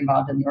got very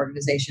involved in the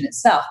organization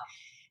itself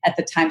at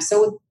the time.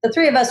 So the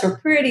 3 of us were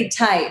pretty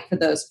tight for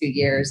those few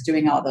years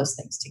doing all those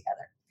things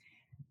together.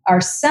 Our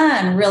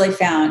son really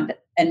found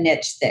a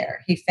niche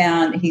there. He's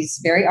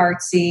very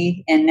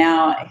artsy, and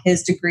now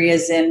his degree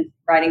is in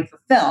writing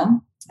for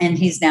film. And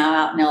he's now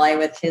out in LA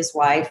with his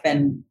wife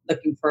and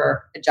looking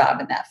for a job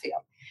in that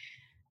field.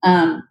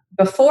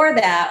 Before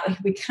that,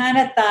 we kind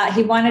of thought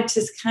he wanted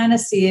to kind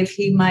of see if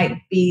he might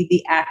be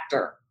the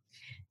actor.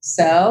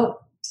 So,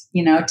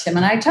 Tim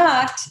and I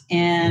talked,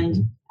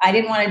 and I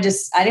didn't want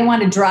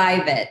to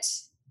drive it.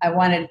 I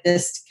wanted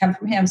this to come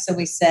from him. So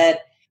we said,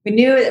 we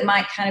knew it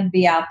might kind of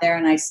be out there.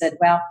 And I said,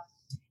 well,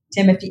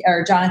 Tim,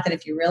 or Jonathan,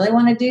 if you really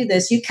want to do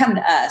this, you come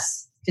to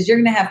us because you're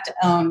going to have to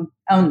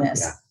own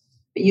this. Yeah.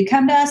 But you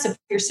come to us if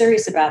you're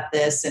serious about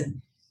this.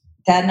 And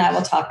Dad and I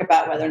will talk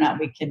about whether or not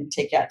we can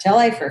take you out to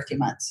LA for a few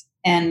months.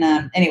 And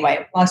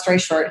anyway, long story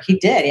short, he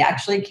did. He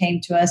actually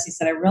came to us. He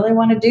said, I really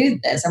want to do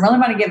this. I really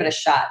want to give it a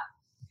shot.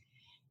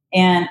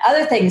 And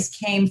other things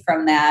came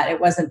from that. It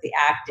wasn't the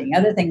acting.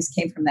 Other things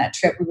came from that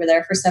trip. We were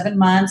there for 7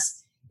 months.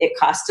 It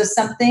cost us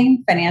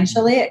something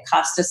financially. It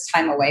cost us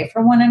time away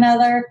from one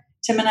another,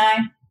 Tim and I.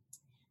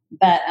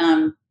 But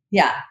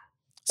yeah.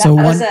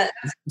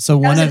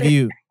 One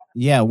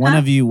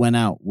of you went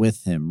out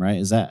with him, right?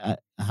 Is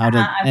that how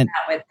did I went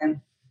out with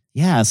him?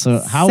 Yeah.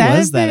 So how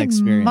was that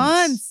experience? 7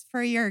 months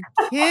for your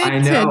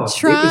kid to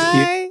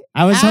try.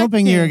 I was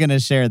hoping you were going to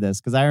share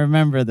this because I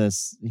remember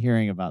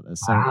hearing about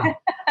this. So.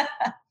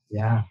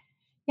 Yeah.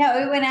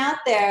 Yeah, we went out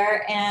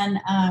there, and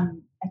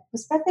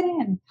was Bethany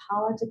in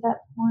college at that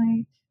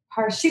point?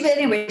 She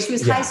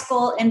was high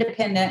school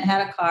independent,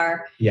 had a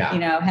car,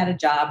 had a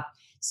job.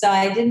 So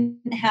I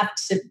didn't have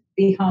to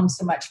be home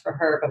so much for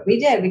her, but we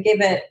did. We gave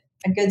it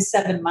a good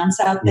 7 months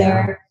out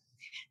there.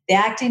 The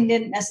acting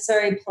didn't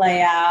necessarily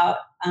play out.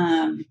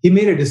 He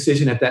made a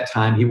decision at that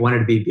time. He wanted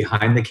to be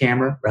behind the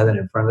camera rather than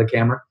in front of the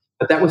camera.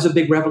 But that was a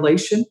big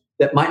revelation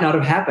that might not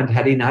have happened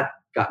had he not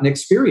gotten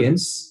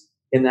experience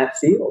in that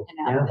field.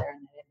 And out there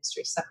in that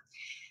industry. So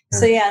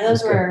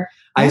those were...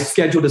 I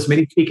scheduled as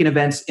many speaking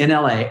events in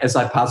LA as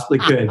I possibly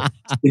could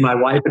to see my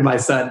wife and my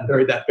son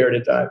during that period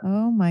of time.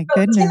 Oh my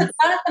goodness.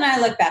 Jonathan and I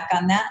look back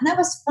on that, and that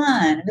was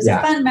fun. It was a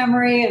fun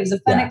memory. It was a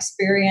fun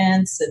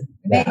experience, and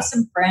we made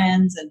some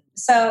friends. And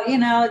so, you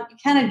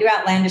kind of do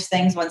outlandish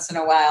things once in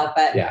a while,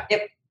 but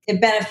it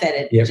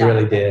benefited. It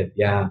really did.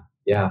 Yeah.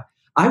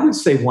 I would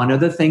say one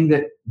other thing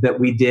that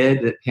we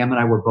did that Pam and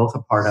I were both a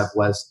part of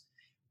was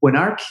when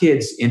our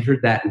kids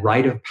entered that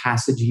rite of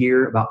passage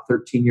year, about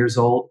 13 years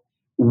old,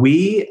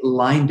 we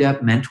lined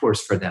up mentors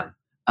for them.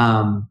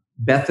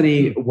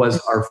 Bethany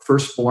was our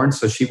firstborn,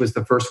 so she was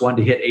the first one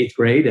to hit 8th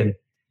grade. And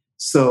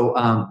so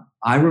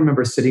I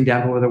remember sitting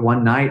down with her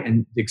one night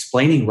and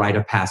explaining rite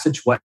of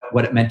passage, what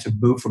it meant to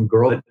move from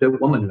girlhood to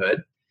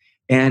womanhood.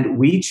 And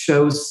we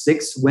chose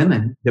 6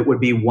 women that would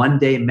be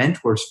one-day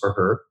mentors for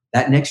her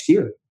that next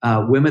year.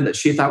 Women that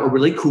she thought were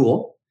really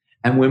cool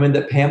and women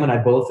that Pam and I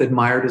both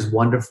admired as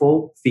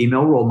wonderful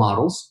female role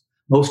models,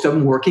 most of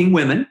them working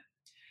women.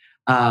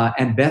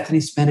 And Bethany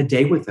spent a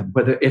day with them.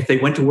 Whether if they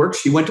went to work,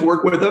 she went to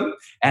work with them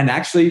and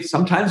actually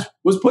sometimes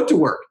was put to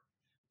work.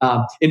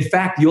 In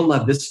fact, you'll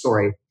love this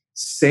story.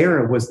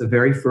 Sarah was the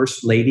very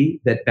first lady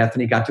that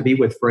Bethany got to be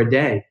with for a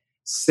day.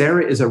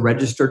 Sarah is a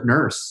registered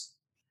nurse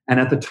and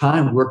at the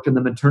time worked in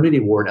the maternity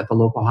ward at the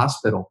local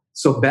hospital.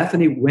 So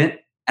Bethany went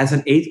as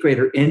an 8th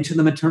grader into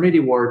the maternity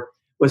ward,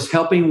 was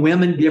helping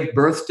women give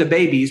birth to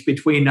babies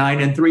between 9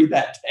 and 3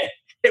 that day.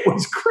 It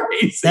was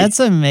crazy. That's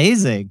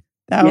amazing.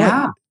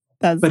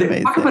 That's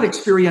amazing. Talk about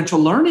experiential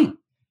learning.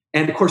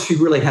 And of course, she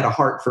really had a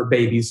heart for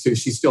babies too.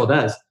 She still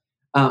does.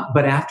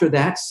 But after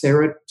that,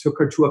 Sarah took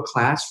her to a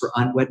class for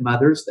unwed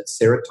mothers that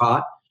Sarah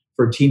taught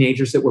for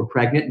teenagers that were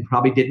pregnant and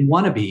probably didn't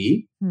want to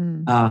be.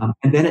 And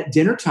then at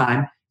dinner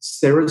time,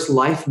 Sarah's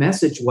life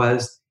message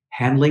was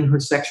handling her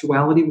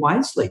sexuality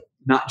wisely,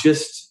 not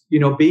just,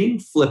 being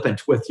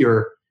flippant with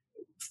your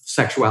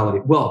sexuality.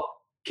 Well,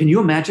 can you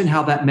imagine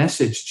how that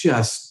message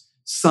just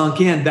sunk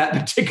in that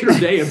particular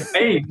day of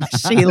pain?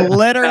 She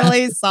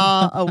literally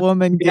saw a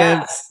woman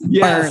give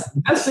birth.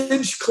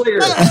 Message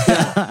clear.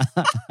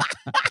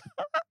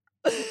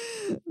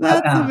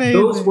 That's amazing.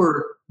 Those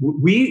were,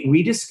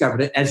 we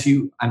discovered it, as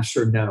you, I'm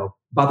sure, know.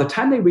 By the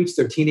time they reach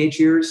their teenage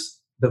years,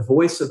 the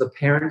voice of the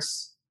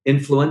parents'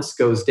 influence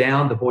goes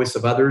down. The voice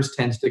of others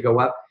tends to go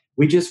up.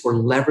 We just were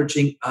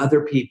leveraging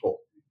other people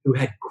who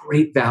had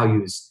great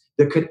values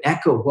that could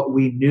echo what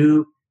we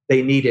knew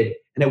they needed.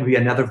 And it would be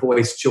another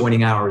voice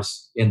joining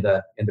ours in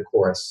the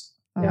chorus.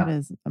 That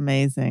is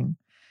amazing.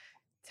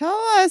 Tell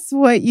us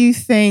what you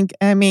think.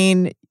 I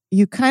mean,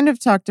 you kind of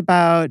talked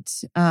about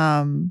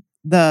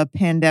the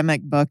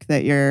pandemic book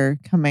that you're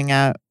coming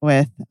out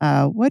with.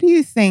 What do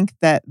you think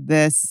that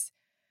this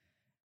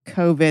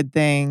COVID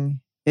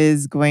thing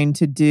is going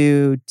to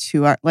do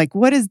to our,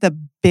 what is the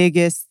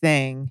biggest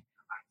thing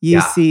you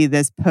see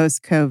this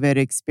post-COVID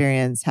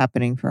experience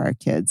happening for our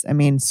kids? I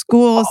mean,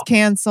 schools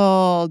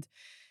canceled,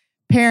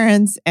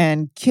 parents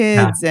and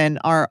kids and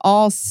are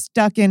all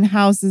stuck in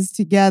houses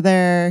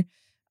together.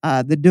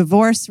 The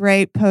divorce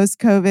rate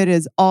post-COVID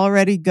is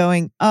already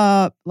going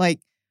up. What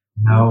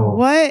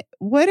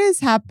is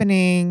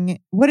happening?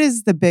 What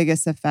is the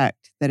biggest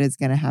effect that is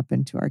going to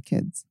happen to our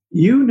kids?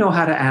 You know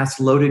how to ask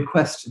loaded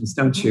questions,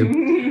 don't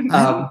you?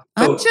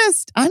 I'm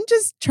just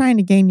trying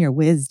to gain your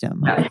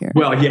wisdom over here.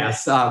 Well,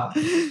 yes.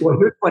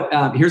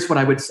 Here's what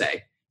I would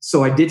say.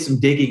 So I did some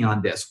digging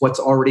on this. What's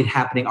already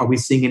happening? Are we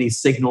seeing any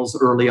signals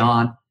early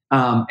on?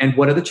 And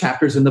one of the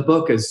chapters in the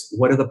book is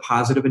what are the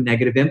positive and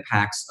negative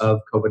impacts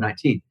of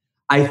COVID-19?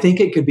 I think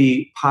it could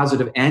be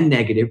positive and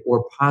negative,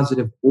 or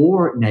positive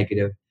or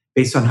negative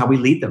based on how we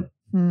lead them.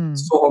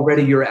 So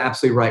already you're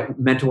absolutely right.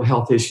 Mental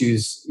health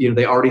issues,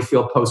 they already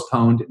feel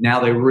postponed. Now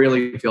they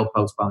really feel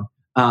postponed.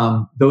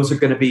 Those are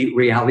going to be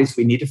realities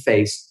we need to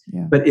face.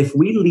 Yeah. But if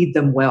we lead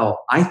them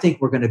well, I think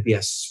we're going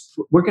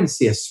to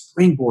see a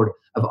springboard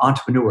of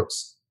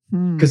entrepreneurs.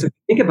 Because if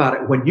you think about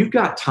it, when you've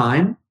got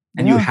time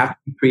and you have to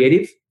be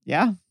creative,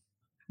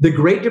 the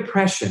Great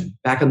Depression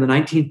back in the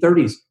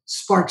 1930s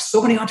sparked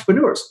so many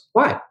entrepreneurs.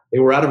 Why? They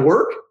were out of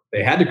work.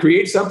 They had to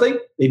create something.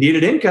 They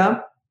needed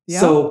income. Yeah.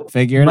 So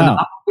figure it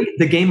out.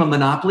 The game of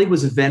Monopoly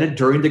was invented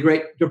during the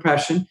Great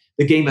Depression.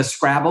 The game of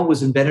Scrabble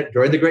was invented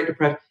during the Great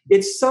Depression.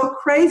 It's so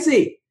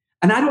crazy.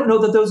 And I don't know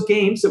that those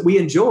games that we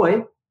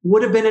enjoy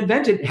would have been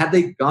invented had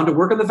they gone to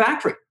work in the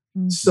factory.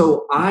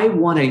 So I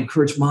want to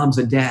encourage moms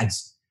and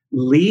dads,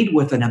 lead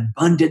with an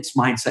abundance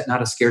mindset,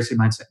 not a scarcity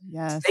mindset.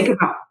 Yes. Think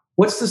about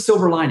what's the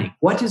silver lining?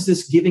 What is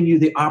this giving you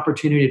the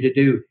opportunity to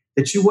do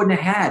that you wouldn't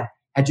have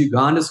had you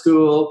gone to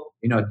school,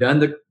 done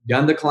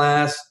the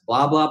class,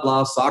 blah, blah,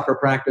 blah, soccer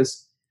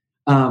practice.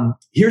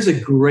 Here's a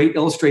great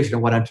illustration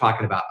of what I'm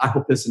talking about. I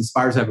hope this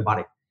inspires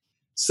everybody.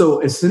 So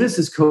as soon as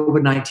this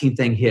COVID-19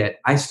 thing hit,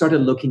 I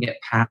started looking at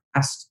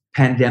past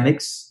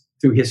pandemics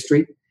through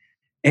history.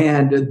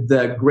 And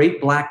the Great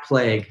Black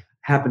Plague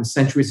happened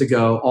centuries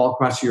ago all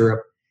across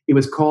Europe. It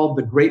was called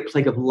the Great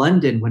Plague of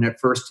London when it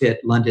first hit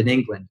London,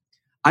 England.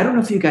 I don't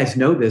know if you guys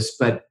know this,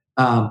 but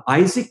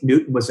Isaac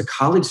Newton was a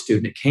college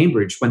student at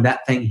Cambridge when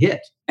that thing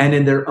hit. And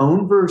in their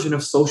own version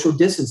of social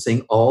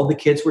distancing, all the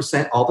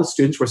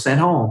students were sent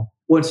home.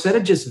 Well, instead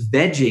of just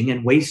vegging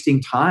and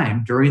wasting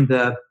time during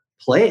the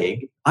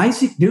plague,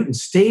 Isaac Newton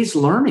stays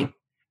learning.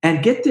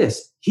 And get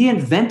this, he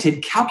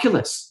invented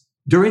calculus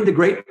during the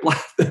Great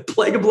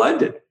Plague of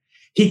London.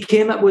 He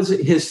came up with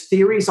his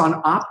theories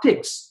on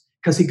optics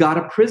because he got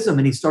a prism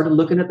and he started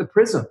looking at the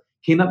prism,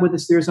 came up with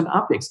his theories on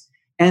optics.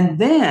 And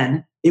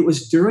then it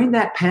was during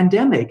that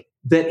pandemic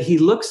that he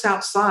looks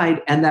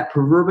outside and that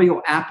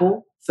proverbial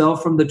apple fell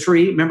from the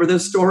tree. Remember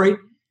this story?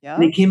 Yep.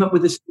 And he came up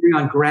with this theory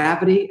on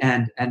gravity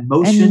and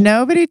motion. And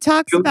nobody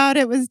talks about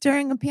it was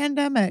during a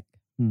pandemic.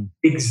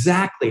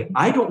 Exactly.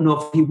 I don't know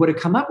if he would have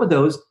come up with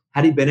those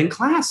had he been in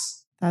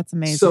class. That's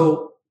amazing.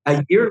 So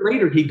a year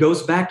later, he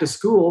goes back to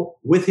school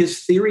with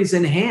his theories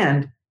in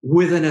hand.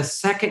 Within a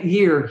second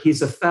year,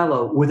 he's a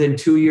fellow. Within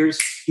 2 years,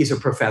 he's a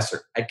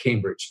professor at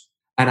Cambridge.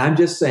 And I'm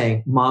just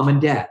saying, mom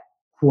and dad,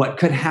 what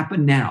could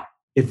happen now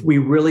if we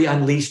really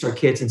unleashed our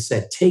kids and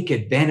said, take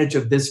advantage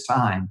of this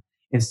time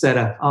instead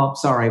of, oh,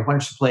 sorry, why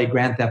don't you play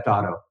Grand Theft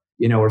Auto,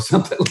 or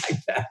something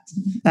like that.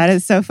 That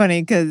is so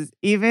funny because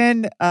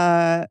even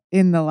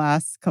in the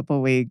last couple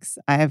of weeks,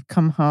 I have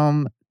come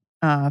home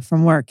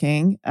from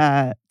working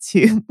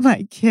to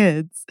my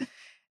kids,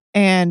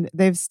 and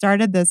they've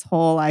started this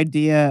whole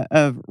idea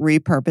of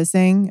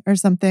repurposing or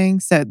something.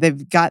 So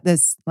they've got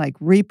this like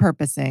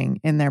repurposing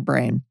in their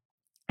brain.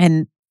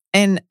 And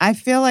I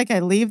feel like I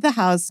leave the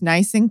house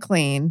nice and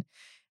clean.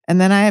 And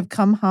then I have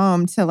come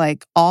home to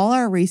like all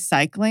our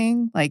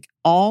recycling, like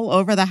all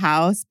over the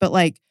house, but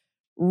like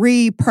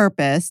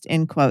repurposed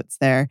in quotes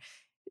there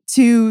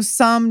to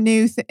some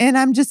new thing. And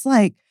I'm just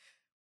like,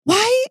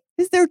 why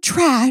is there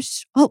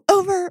trash all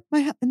over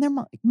my house? And they're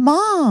like,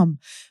 Mom,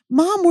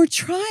 we're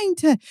trying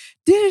to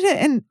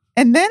and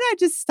then I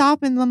just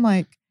stop and I'm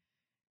like,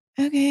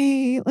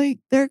 okay, like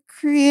they're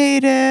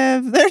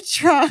creative, they're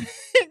trying,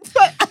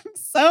 but I'm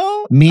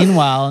so.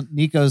 Meanwhile,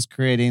 Nico's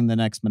creating the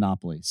next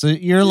Monopoly. So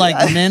you're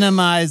like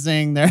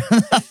minimizing their.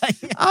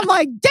 I'm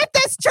like, get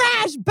this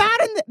trash back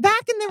in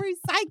the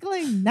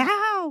recycling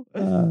now.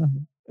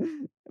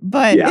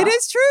 But it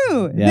is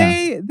true.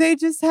 Yeah. They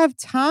just have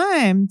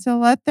time to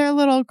let their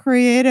little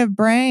creative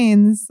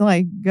brains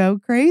like go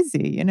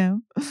crazy,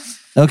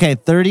 Okay,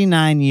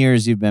 39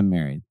 years you've been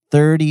married.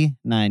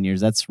 39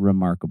 years. That's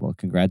remarkable.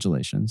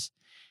 Congratulations.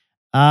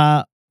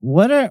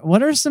 What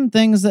are some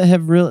things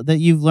that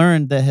you've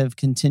learned that have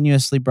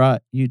continuously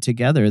brought you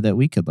together that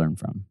we could learn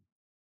from?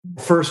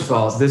 First of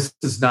all, this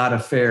is not a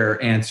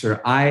fair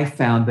answer. I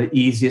found the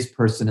easiest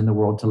person in the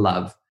world to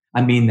love.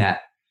 I mean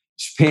that.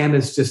 Pam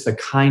is just the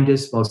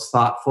kindest, most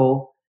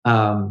thoughtful.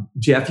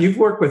 Jeff, you've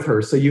worked with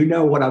her, so you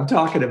know what I'm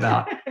talking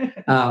about.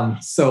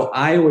 So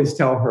I always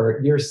tell her,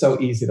 you're so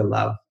easy to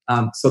love.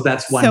 So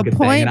that's one good thing. So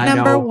point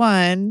number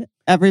one,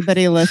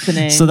 everybody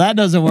listening. So that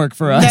doesn't work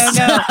for us.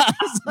 No.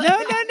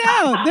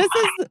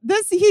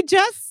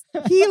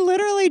 He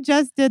literally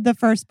just did the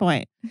first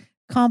point.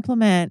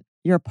 Compliment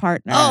your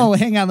partner. Oh,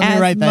 hang on. Let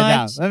me write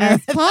that down.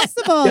 As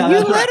possible. Yeah, you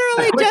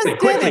literally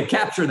just did it.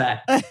 Capture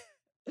that.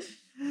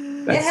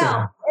 It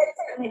helps.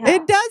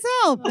 It does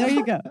help. There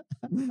you go.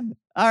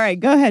 All right,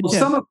 go ahead,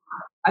 Jim.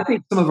 I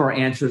think some of our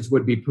answers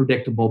would be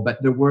predictable,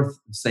 but they're worth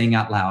saying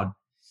out loud.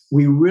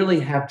 We really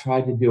have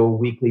tried to do a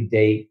weekly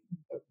date.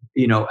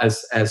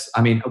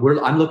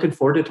 I'm looking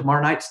forward to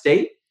tomorrow night's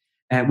date,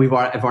 and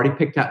I've already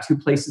picked out 2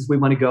 places we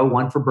want to go: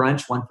 one for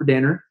brunch, one for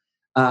dinner.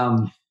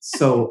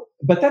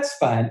 But that's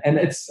fun, and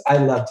I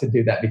love to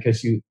do that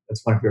because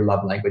it's one of your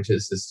love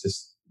languages is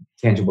just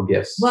tangible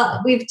gifts.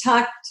 Well, we've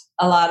talked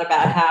a lot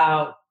about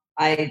how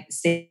I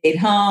stayed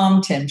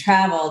home, Tim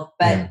traveled,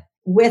 but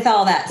with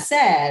all that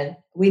said,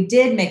 we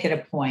did make it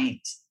a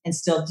point and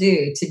still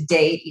do to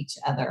date each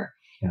other.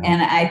 Yeah.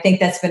 And I think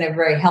that's been a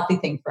very healthy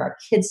thing for our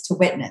kids to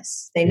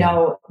witness. They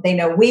know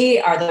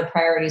we are the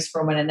priorities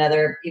for one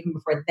another even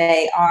before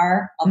they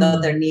are, although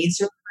their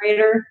needs are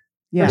greater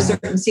for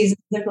certain seasons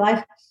of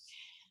life.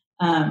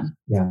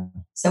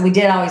 So we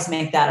did always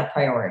make that a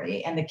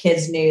priority, and the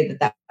kids knew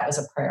that was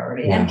a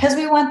priority, and because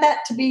we want that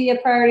to be a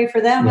priority for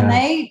them when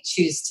they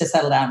choose to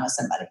settle down with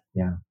somebody.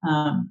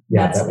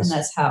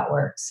 That's how it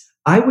works.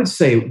 I would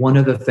say one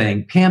other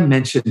thing. Pam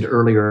mentioned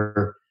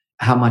earlier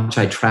how much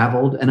I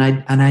traveled, and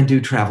I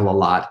do travel a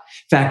lot.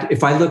 In fact,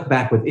 if I look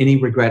back with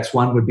any regrets,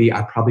 one would be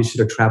I probably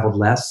should have traveled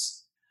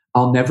less.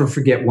 I'll never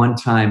forget one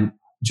time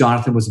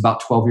Jonathan was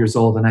about 12 years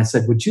old, and I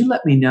said, "Would you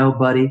let me know,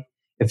 buddy,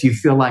 if you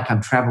feel like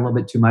I'm traveling a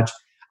little bit too much?"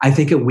 I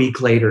think a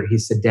week later, he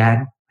said,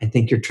 "Dad, I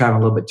think you're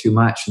traveling a little bit too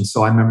much." And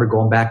so I remember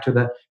going back to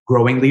the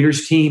Growing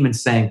Leaders team and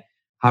saying,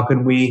 "How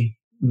can we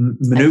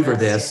maneuver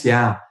this?"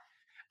 Yeah.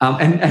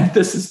 And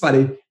this is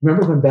funny.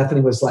 Remember when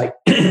Bethany was like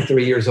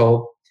 3 years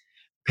old?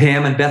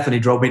 Pam and Bethany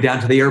drove me down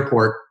to the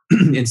airport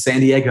in San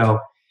Diego.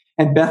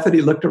 And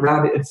Bethany looked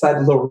around inside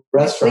the little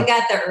restaurant. We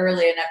got there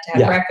early enough to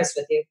have breakfast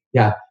with you.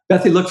 Yeah.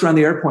 Bethany looked around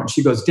the airport and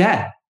she goes,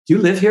 Dad, do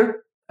you live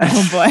here?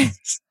 Oh, boy.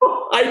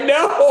 I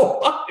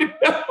know.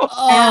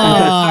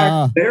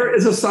 Oh. There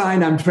is a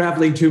sign I'm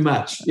traveling too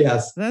much.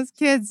 Yes. Those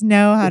kids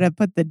know how to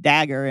put the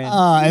dagger in.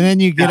 And then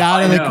you get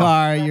out of the know.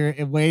 car, you're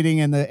waiting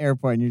in the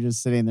airport, and you're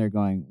just sitting there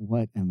going,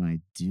 what am I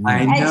doing? I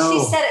And know.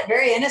 she said it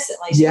very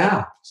innocently.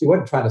 Yeah. She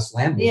wasn't trying to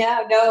slam me.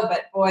 Yeah, no,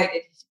 but boy,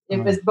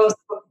 it was both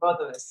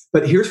of us.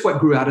 But here's what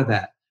grew out of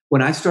that.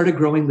 When I started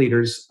growing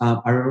leaders,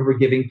 I remember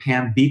giving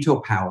Pam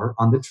veto power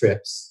on the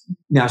trips.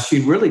 Now,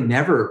 she really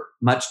never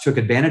much took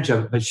advantage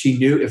of it, but she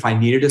knew if I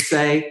needed to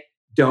say,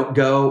 don't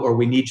go, or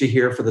we need you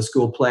here for the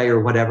school play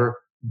or whatever,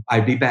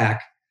 I'd be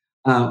back.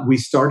 We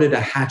started a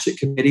Hatchet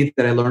committee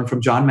that I learned from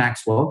John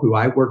Maxwell, who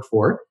I worked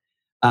for.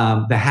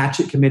 The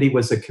Hatchet committee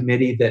was a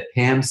committee that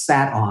Pam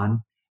sat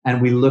on,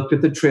 and we looked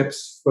at the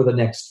trips for the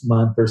next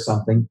month or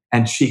something,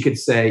 and she could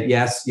say,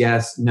 yes,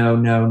 yes, no,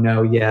 no,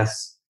 no,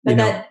 yes. But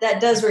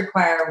that does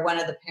require one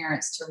of the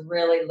parents to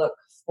really look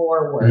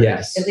forward,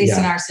 yes, at least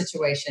in our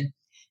situation,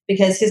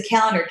 because his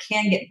calendar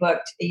can get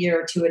booked a year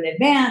or two in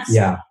advance.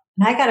 Yeah.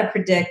 And I got to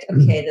predict,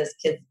 okay,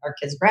 our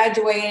kid's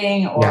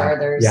graduating, or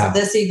there's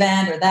this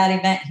event or that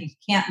event. He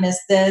can't miss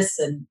this.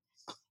 And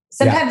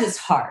sometimes it's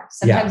hard.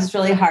 Sometimes it's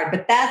really hard.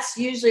 But that's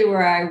usually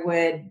where I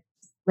would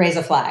raise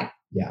a flag.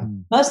 Yeah.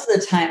 Most of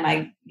the time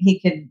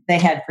they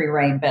had free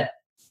reign, but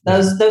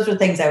those were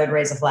things I would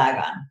raise a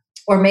flag on.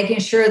 Or making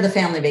sure the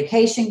family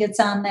vacation gets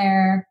on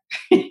there,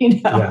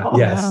 Yeah,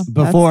 yes.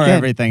 Before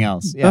everything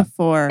else. Yeah.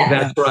 Before.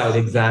 That's right.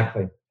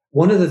 Exactly.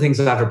 One of the things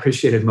that I've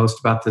appreciated most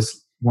about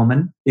this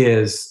woman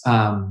is,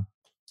 I'm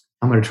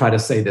going to try to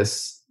say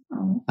this.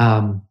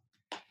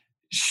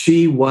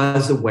 She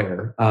was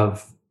aware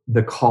of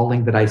the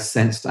calling that I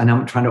sensed. I know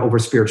I'm trying to over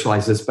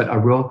spiritualize this, but a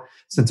real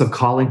sense of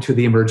calling to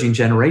the emerging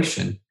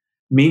generation.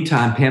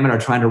 Meantime, Pam and I are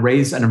trying to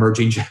raise an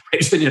emerging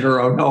generation in her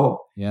own home.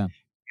 Yeah.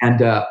 And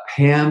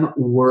Pam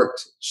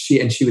worked, she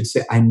would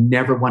say, I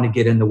never want to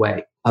get in the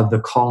way of the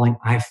calling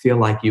I feel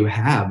like you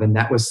have. And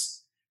that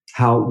was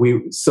how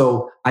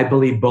so I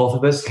believe both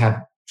of us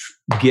have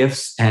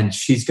gifts, and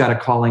she's got a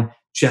calling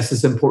just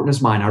as important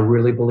as mine. I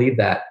really believe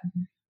that.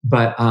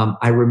 But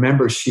I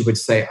remember she would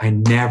say, I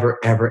never,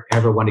 ever,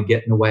 ever want to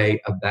get in the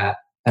way of that.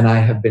 And I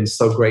have been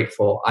so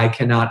grateful. I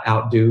cannot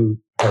outdo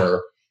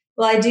her.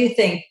 Well, I do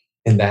think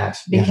in that.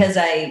 Because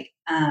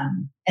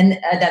and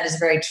that is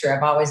very true.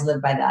 I've always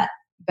lived by that.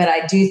 But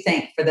I do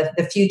think for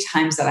the few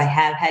times that I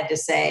have had to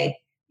say,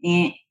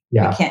 I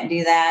can't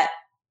do that,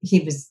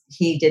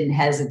 he didn't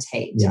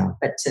hesitate,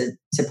 but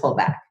to pull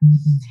back.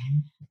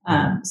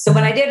 So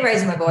when I did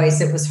raise my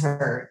voice, it was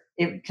her,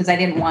 because I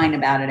didn't whine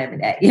about it every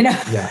day,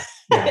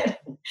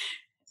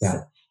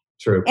 Yeah,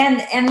 true.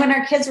 And when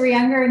our kids were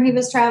younger and he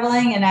was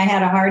traveling and I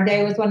had a hard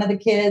day with one of the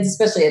kids,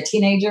 especially a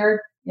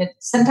teenager,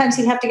 sometimes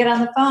he'd have to get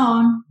on the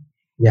phone.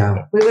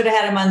 Yeah. We would have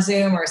had him on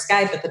Zoom or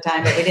Skype at the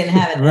time, but we didn't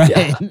have it.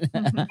 Right.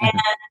 And,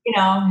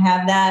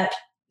 have that,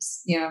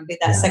 be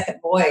that second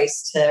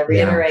voice to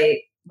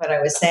reiterate what I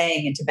was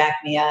saying and to back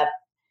me up.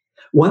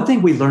 One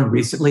thing we learned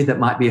recently that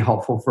might be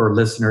helpful for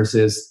listeners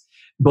is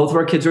both of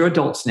our kids are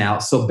adults now.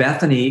 So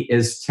Bethany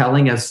is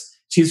telling us,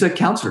 she's a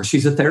counselor,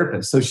 she's a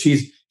therapist. So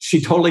she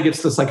totally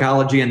gets the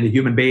psychology and the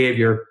human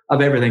behavior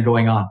of everything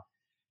going on.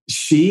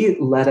 She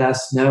let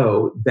us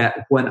know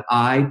that when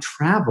I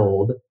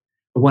traveled,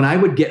 when I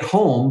would get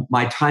home,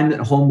 my time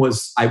at home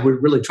I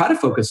would really try to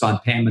focus on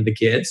Pam and the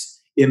kids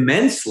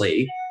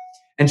immensely.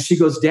 And she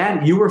goes,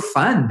 Dad, you were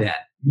fun then.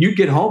 You'd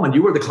get home and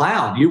you were the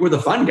clown. You were the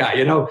fun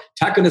guy,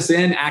 tucking us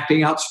in,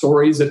 acting out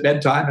stories at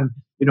bedtime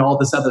and, all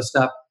this other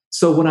stuff.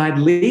 So when I'd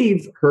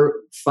leave, her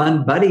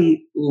fun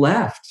buddy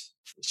left.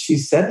 She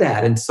said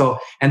that.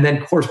 And then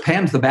of course,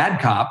 Pam's the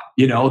bad cop,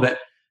 that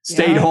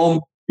stayed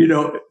home,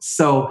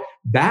 so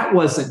that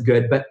wasn't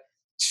good, but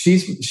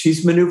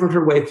she's maneuvered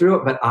her way through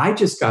it. But I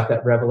just got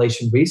that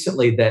revelation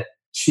recently that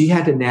she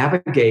had to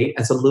navigate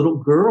as a little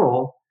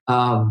girl.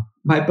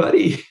 My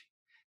buddy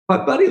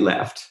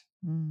left.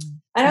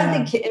 I don't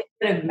think it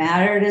would have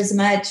mattered as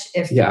much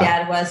if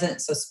Dad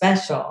wasn't so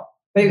special,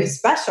 but he was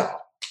special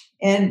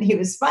and he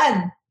was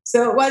fun.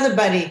 So it was a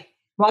buddy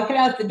walking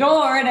out the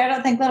door, and I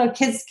don't think little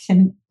kids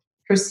can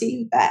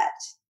perceive that.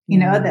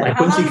 That like,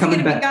 how long is he is he coming going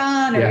to be back?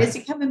 gone, or is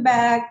he coming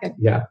back? And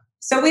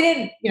so we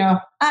didn't,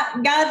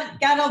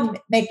 God will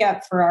make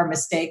up for our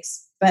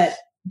mistakes, but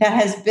that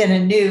has been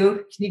a new,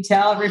 can you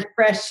tell,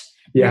 refresh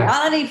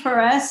reality for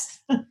us.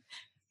 I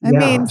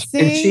mean, and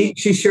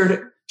she shared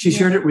it. She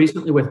shared it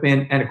recently with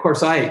me, and of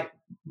course I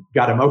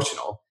got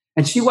emotional.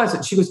 And she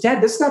wasn't. She goes,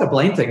 Dad, this is not a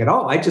blame thing at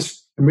all. I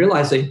just am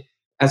realizing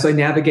as I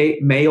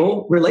navigate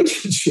male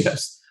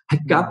relationships,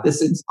 I've got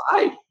this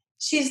inside.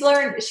 She's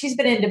learned. She's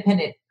been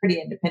pretty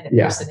independent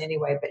person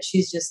anyway. But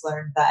she's just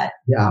learned that.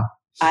 Yeah.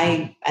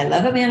 I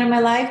love a man in my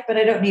life, but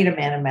I don't need a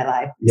man in my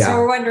life. Yeah. So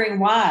we're wondering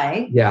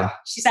why. Yeah.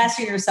 She's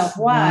asking herself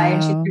why,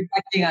 and she's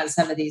reflecting on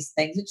some of these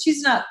things. And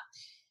she's not.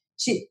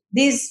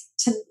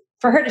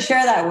 For her to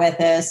share that with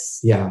us.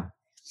 Yeah.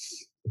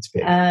 It's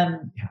big.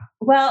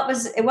 Well,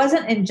 it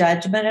wasn't in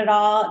judgment at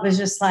all. It was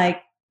just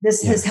like,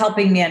 this is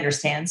helping me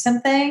understand some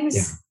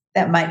things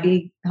that might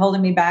be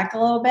holding me back a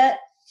little bit.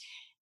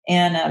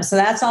 And so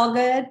that's all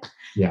good.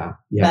 Yeah.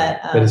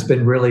 But it's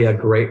been really a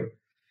great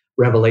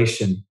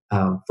revelation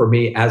for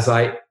me as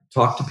I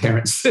talk to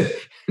parents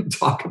and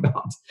talk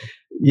about,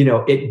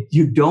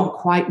 you don't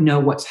quite know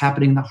what's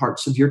happening in the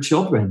hearts of your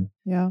children.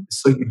 Yeah.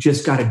 So you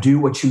just got to do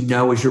what you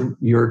know is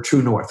your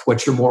true north,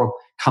 what's your moral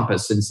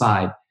compass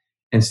inside,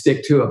 and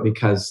stick to it,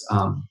 because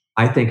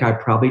I think I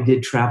probably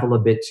did travel a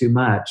bit too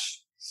much.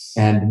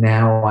 And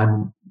now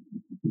I'm,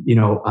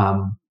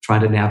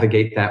 trying to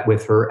navigate that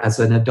with her as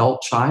an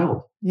adult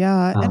child.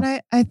 Yeah.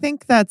 And I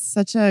think that's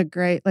such a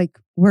great, I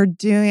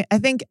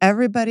think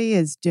everybody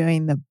is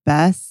doing the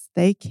best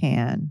they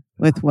can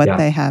with what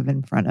they have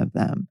in front of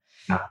them.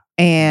 Yeah.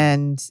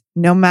 And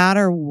no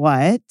matter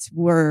what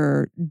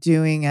we're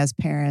doing as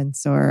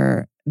parents,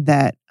 or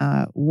that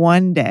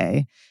one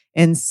day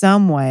in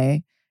some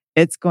way,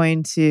 it's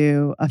going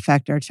to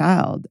affect our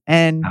child.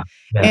 And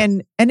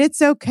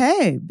it's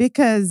okay,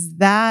 because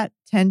that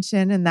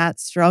tension and that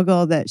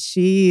struggle that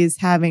she's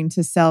having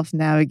to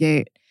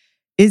self-navigate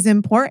is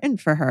important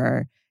for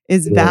her,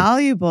 is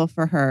valuable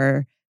for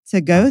her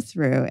to go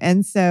through.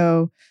 And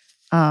so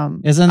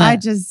I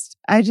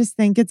just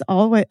think it's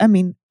always,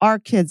 our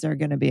kids are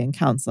going to be in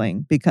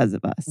counseling because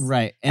of us.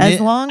 Right. And as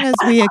long as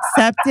we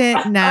accept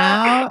it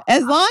now,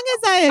 as long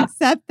as I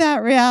accept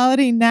that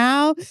reality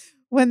now,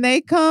 when they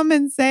come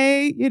and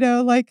say,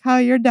 like how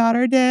your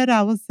daughter did,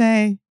 I will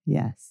say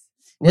yes.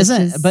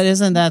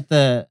 Isn't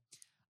that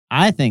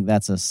I think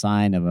that's a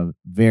sign of a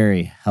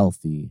very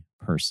healthy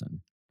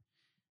person.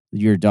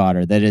 Your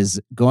daughter that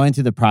is going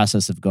through the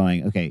process of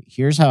going, okay,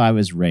 here's how I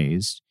was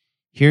raised.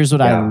 Here's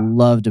what I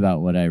loved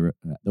about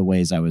the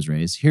ways I was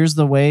raised. Here's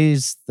the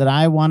ways that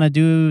I want to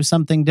do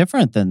something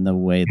different than the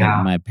way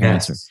that my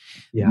parents are.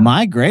 Yeah.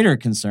 My greater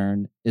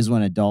concern is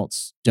when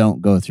adults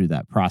don't go through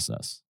that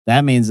process.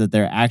 That means that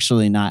they're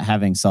actually not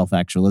having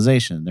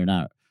self-actualization. They're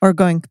not. Or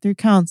going through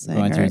counseling.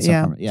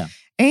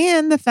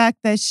 And the fact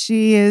that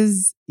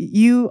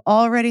you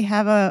already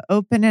have a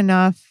open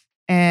enough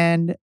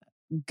and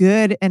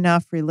good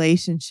enough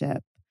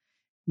relationship,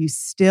 you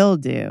still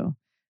do,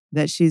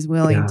 that she's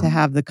willing to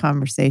have the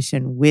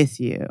conversation with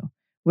you,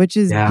 which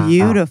is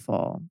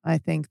beautiful. I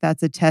think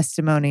that's a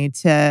testimony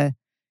to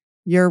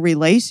your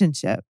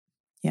relationship.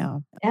 Yeah.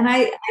 And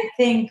I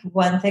think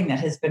one thing that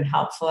has been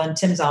helpful, and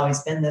Tim's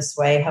always been this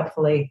way,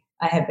 hopefully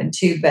I have been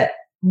too, but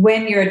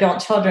when your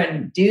adult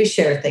children do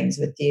share things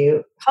with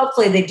you,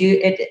 hopefully they do,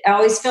 it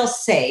always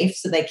feels safe,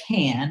 so they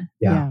can,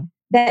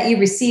 that you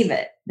receive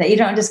it, that you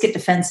don't just get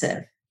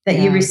defensive, that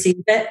you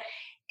receive it,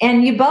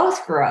 and you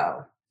both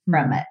grow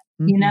from it.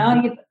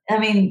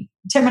 Mm-hmm.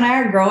 Tim and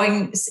I are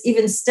growing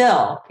even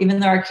still, even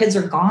though our kids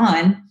are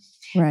gone,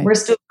 we're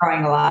still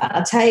growing a lot.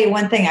 I'll tell you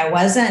one thing I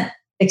wasn't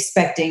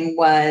expecting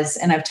was,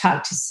 and I've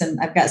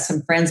got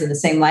some friends in the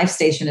same life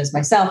station as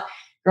myself,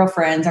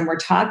 girlfriends, and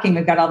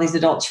we've got all these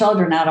adult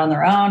children out on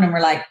their own. And we're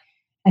like,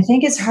 I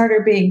think it's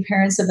harder being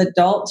parents of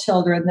adult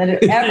children than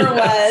it ever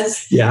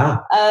was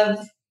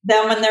of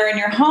them when they're in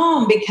your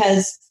home,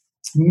 because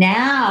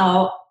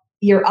now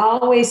you're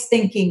always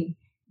thinking,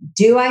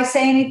 do I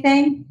say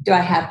anything? Do I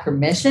have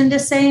permission to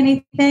say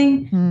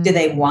anything? Do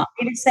they want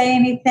me to say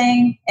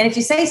anything? And if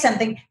you say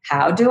something,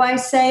 how do I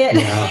say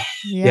it?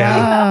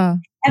 Yeah.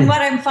 And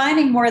what I'm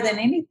finding more than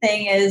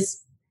anything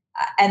is,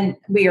 and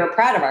we are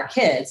proud of our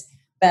kids,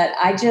 but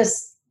I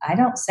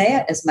don't say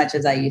it as much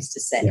as I used to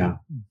say. Yeah.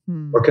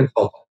 Mm-hmm. We're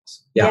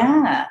consultants.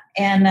 Yeah.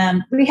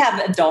 And we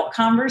have adult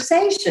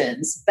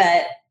conversations,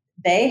 but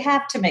they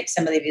have to make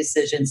some of the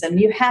decisions, and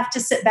you have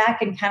to sit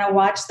back and kind of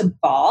watch them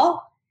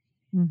fall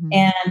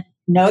and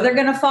know they're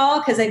going to fall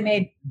because they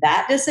made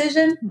that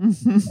decision.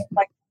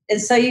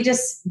 And so you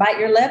just bite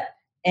your lip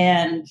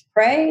and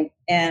pray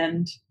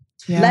and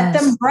let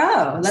them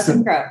grow. Let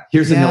them grow.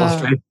 Here's an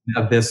illustration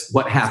of this,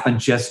 what happened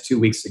just 2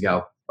 weeks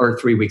ago or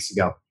 3 weeks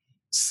ago.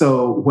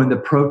 So when the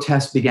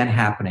protests began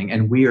happening,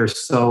 and we are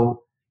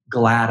so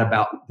glad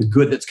about the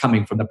good that's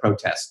coming from the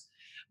protest.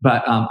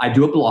 But I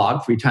do a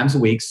blog 3 times a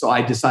week. So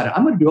I decided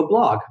I'm going to do a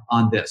blog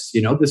on this.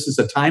 This is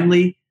a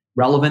timely,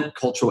 relevant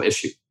cultural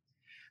issue.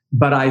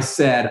 But I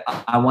said,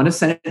 I want to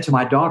send it to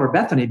my daughter,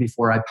 Bethany,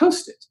 before I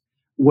post it.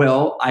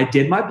 Well, I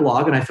did my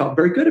blog and I felt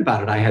very good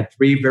about it. I had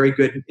 3 very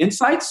good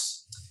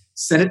insights,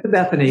 sent it to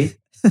Bethany.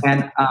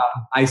 And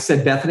I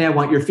said, Bethany, I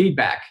want your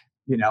feedback.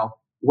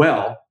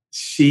 Well,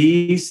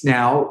 she's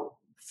now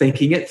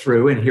thinking it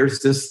through. And here's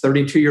this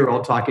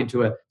 32-year-old talking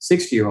to a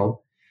 60-year-old.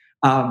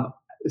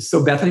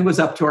 So Bethany was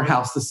up to our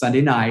house the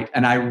Sunday night,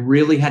 and I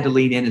really had to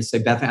lean in and say,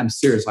 Bethany, I'm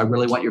serious. I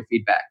really want your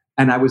feedback.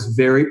 And I was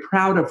very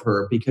proud of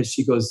her because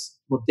she goes,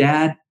 well,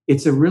 Dad,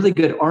 it's a really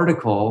good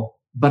article,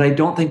 but I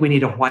don't think we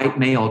need a white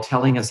male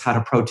telling us how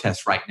to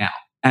protest right now.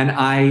 And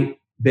I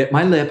bit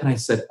my lip and I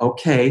said,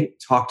 okay,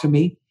 talk to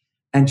me.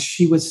 And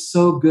she was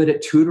so good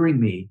at tutoring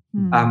me.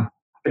 I'm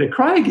going to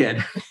cry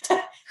again.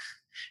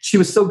 She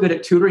was so good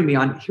at tutoring me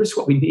on, here's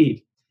what we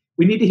need.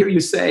 We need to hear you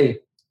say,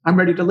 I'm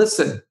ready to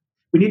listen.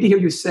 we need to hear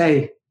you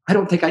say, I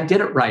don't think I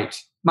did it right.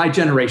 My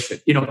generation,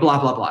 blah,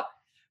 blah, blah.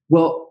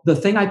 Well, the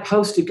thing I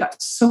posted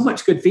got so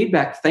much good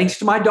feedback thanks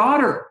to my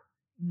daughter.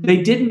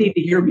 They didn't need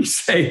to hear me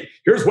say,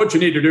 here's what you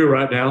need to do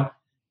right now.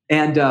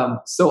 And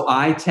so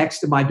I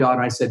texted my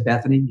daughter. I said,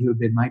 Bethany, you have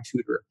been my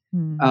tutor.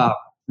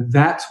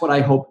 That's what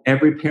I hope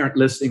every parent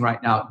listening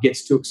right now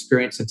gets to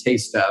experience a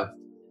taste of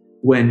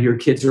when your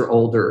kids are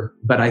older.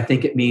 But I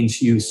think it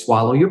means you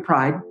swallow your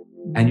pride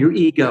and your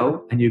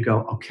ego and you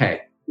go,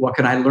 okay, what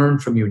can I learn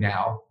from you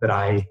now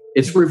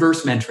it's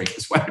reverse mentoring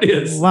is what it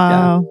is.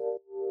 Wow. Yeah.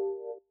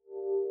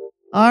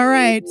 All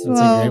right. That's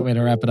a great way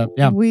to wrap it up.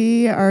 Yeah.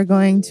 We are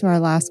going to our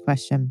last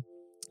question.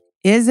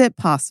 Is it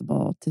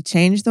possible to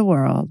change the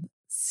world,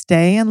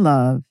 stay in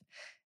love,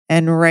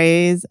 and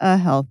raise a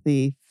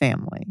healthy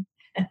family?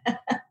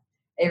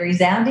 A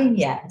resounding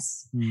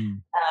yes.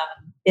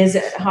 Is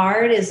it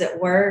hard? Is it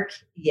work?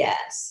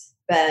 Yes.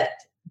 But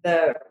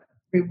the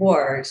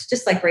rewards,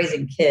 just like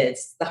raising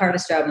kids, the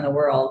hardest job in the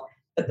world,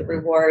 but the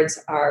rewards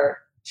are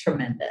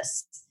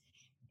tremendous.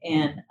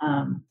 And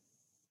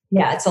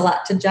it's a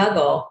lot to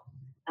juggle.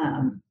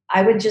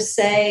 I would just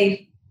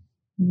say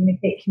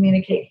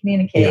communicate.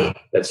 Yeah,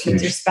 that's with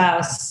huge. your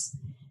spouse.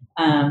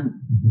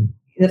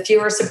 The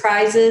fewer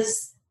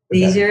surprises, the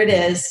easier it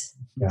is.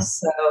 Yeah.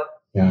 So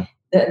Yeah.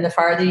 the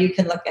farther you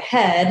can look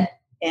ahead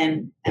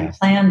and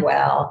plan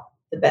well,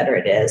 the better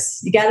it is.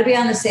 You got to be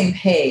on the same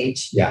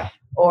page. Yeah.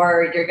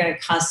 Or you're going to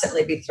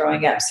constantly be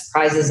throwing up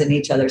surprises in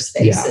each other's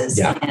faces.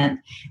 Yeah. And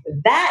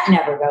that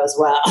never goes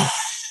well.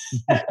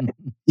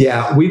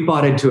 Yeah, we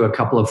bought into a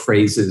couple of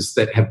phrases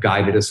that have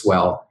guided us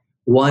well.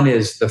 One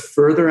is the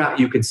further out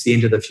you can see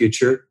into the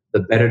future, the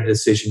better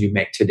decision you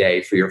make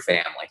today for your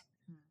family.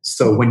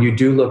 So when you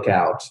do look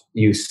out,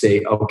 you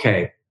say,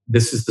 okay,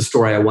 this is the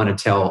story I want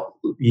to tell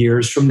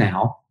years from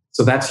now.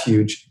 So that's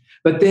huge.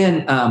 But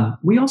then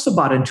we also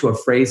bought into a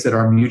phrase that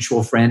our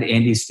mutual friend,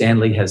 Andy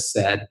Stanley, has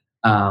said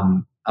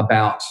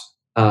about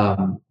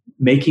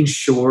making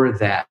sure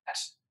that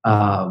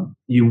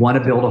you want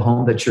to build a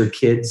home that your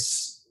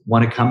kids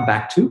want to come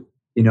back to,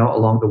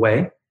 along the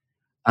way.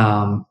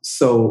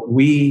 So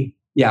we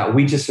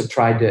just have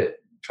tried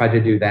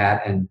to do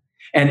that. And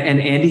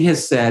Andy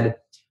has said,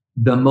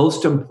 the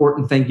most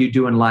important thing you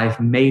do in life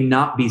may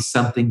not be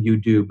something you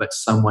do, but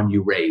someone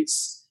you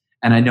raise.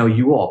 And I know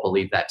you all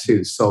believe that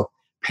too. So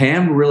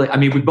Pam really,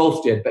 we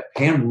both did, but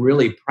Pam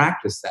really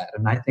practiced that.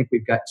 And I think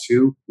we've got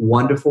two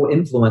wonderful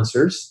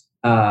influencers,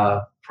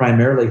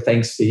 primarily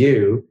thanks to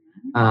you.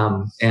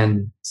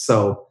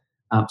 So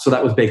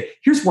that was big.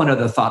 Here's one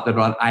other thought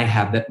that I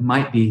have that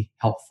might be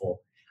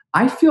helpful.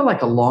 I feel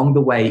like along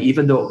the way,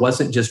 even though it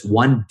wasn't just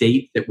one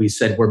date that we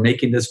said we're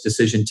making this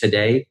decision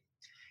today,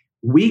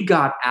 we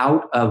got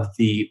out of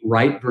the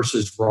right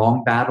versus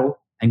wrong battle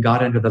and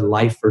got into the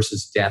life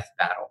versus death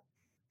battle.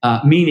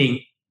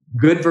 Meaning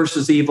good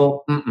versus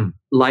evil,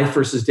 life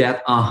versus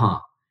death,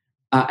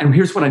 and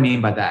here's what I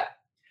mean by that.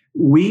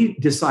 We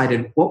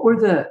decided what were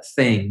the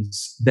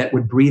things that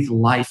would breathe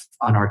life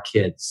on our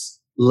kids.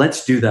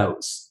 Let's do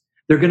those.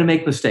 They're going to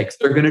make mistakes.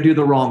 They're going to do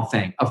the wrong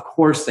thing. Of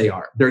course they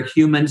are. They're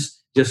humans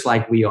just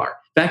like we are.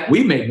 In fact,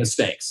 we made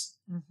mistakes.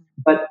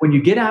 But when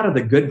you get out of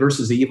the good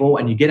versus evil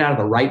and you get out of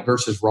the right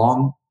versus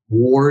wrong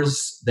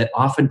wars that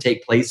often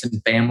take place in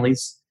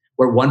families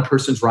where one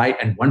person's right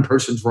and one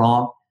person's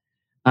wrong,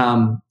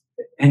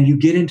 and you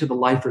get into the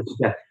life versus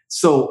death.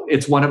 So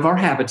it's one of our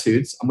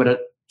habitudes. I'm going to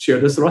share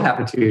this little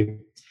habitude.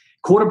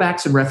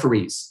 Quarterbacks and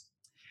referees.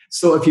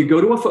 So if you go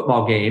to a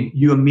football game,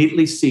 you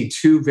immediately see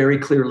two very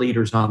clear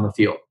leaders on the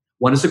field.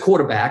 One is a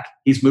quarterback.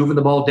 He's moving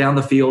the ball down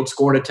the field,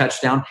 scoring a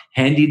touchdown,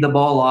 handing the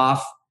ball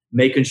off,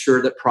 making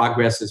sure that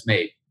progress is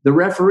made. The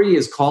referee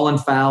is calling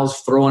fouls,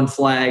 throwing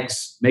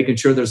flags, making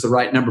sure there's the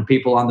right number of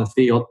people on the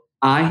field.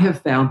 I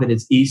have found that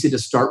it's easy to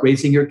start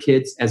raising your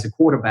kids as a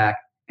quarterback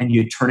and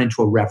you turn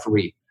into a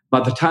referee.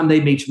 By the time they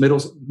reach middle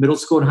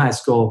school and high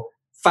school,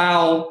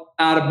 foul,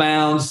 out of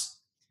bounds.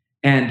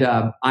 And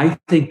I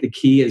think the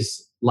key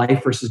is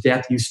life versus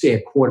death. You stay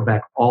a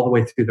quarterback all the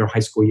way through their high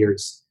school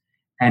years.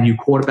 And you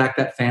quarterback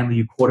that family,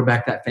 you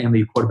quarterback that family,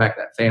 you quarterback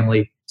that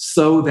family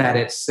so that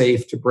it's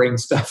safe to bring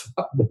stuff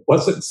up that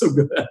wasn't so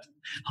good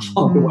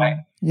along the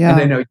way. Yeah. And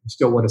they know you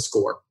still want to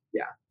score.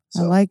 Yeah.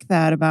 So. I like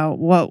that about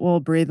what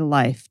will breathe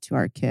life to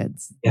our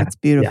kids. Yeah. That's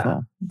beautiful. Yeah.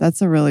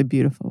 That's a really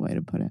beautiful way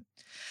to put it.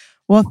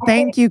 Well,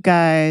 thank you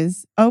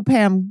guys. Oh,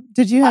 Pam,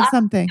 did you have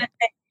something?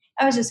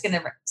 I was just going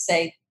to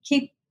say,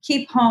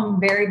 keep home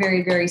very,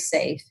 very, very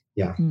safe.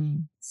 Yeah.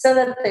 So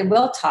that they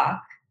will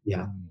talk.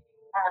 Yeah.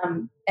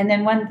 And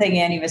then one thing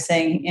Andy was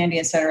saying, Andy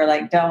and Sarah were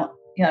like, don't,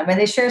 when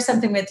they share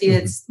something with you,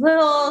 it's a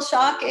little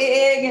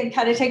shocking and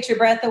kind of takes your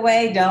breath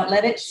away. Don't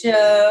let it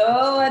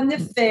show on the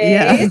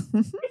face.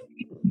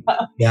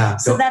 Yeah.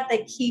 So that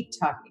they keep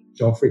talking.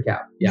 Don't freak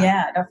out.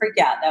 Yeah. Don't freak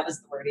out. That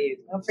was the word he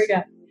used. Don't freak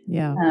out.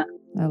 Yeah.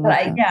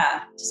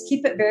 Just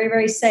keep it very,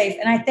 very safe.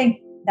 And I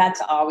think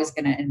that's always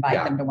going to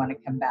invite them to want to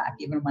come back,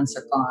 even once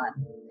they're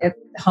gone. If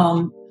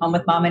home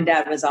with mom and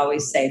dad was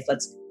always safe,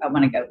 I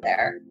want to go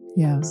there.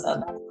 Yeah. So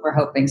that's what we're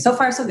hoping. So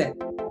far, so good.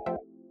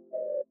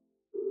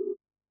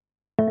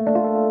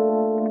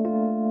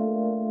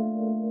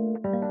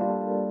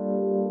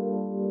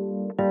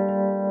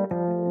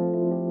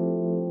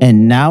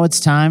 now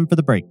it's time for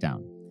the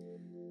breakdown.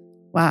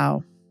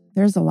 Wow.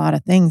 There's a lot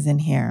of things in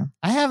here.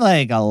 I have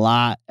like a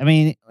lot. I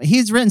mean,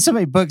 he's written so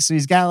many books, so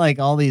he's got like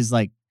all these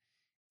like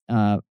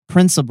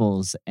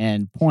principles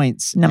and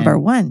points. Number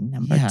one,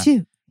 number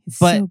two. It's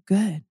so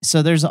good.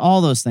 So there's all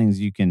those things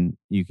you can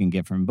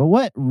get from him. But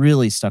what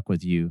really stuck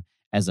with you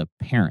as a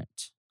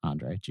parent,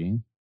 Andre,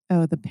 Jean?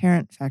 Oh, the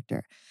parent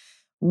factor.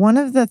 One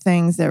of the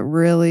things that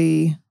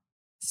really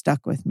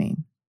stuck with me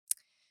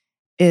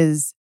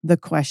is the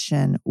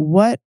question,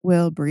 what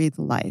will breathe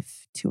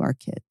life to our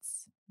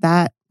kids?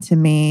 That to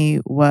me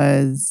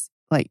was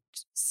like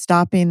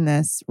stopping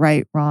this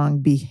right,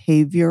 wrong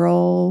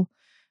behavioral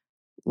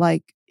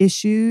like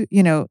issue,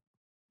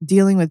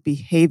 dealing with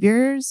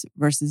behaviors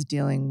versus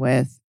dealing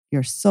with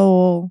your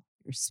soul,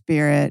 your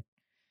spirit,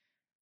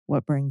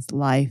 what brings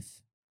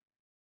life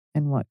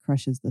and what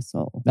crushes the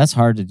soul. That's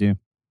hard to do.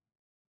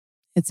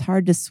 It's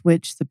hard to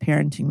switch the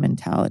parenting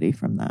mentality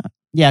from that.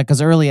 Yeah,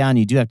 because early on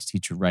you do have to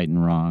teach you right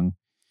and wrong.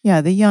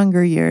 Yeah, the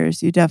younger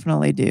years you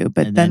definitely do,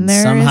 but and then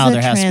somehow is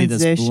there has transition. to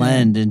be this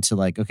blend into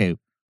like, okay,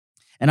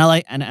 and I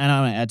want to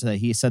add to that.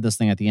 He said this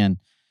thing at the end: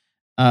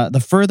 the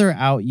further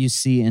out you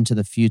see into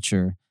the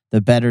future, the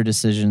better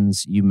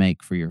decisions you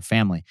make for your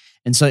family.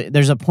 And so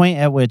there's a point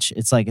at which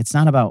it's like it's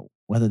not about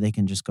whether they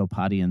can just go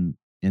potty in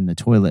the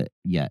toilet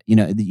yet.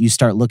 You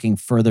start looking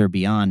further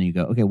beyond, and you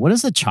go, okay, what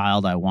is the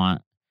child I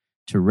want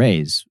to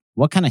raise?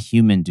 What kind of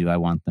human do I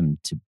want them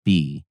to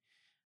be?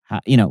 How,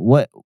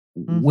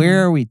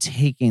 where are we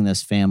taking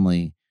this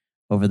family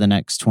over the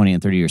next 20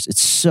 and 30 years?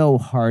 It's so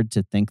hard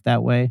to think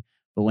that way.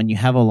 But when you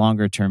have a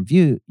longer term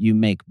view, you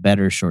make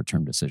better short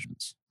term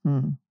decisions.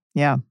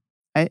 Yeah.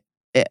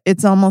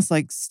 It's almost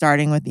like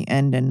starting with the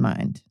end in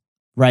mind.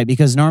 Right.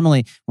 Because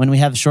normally when we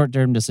have short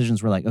term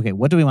decisions, we're like, okay,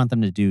 what do we want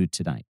them to do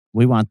tonight?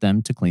 We want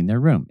them to clean their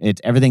room.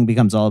 Everything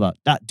becomes all about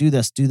do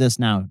this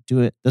now,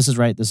 do it. This is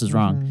right. This is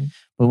wrong.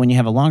 But when you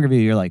have a longer view,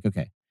 you're like,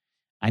 okay,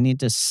 I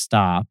need to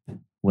stop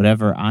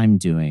whatever I'm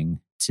doing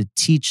to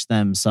teach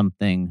them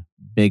something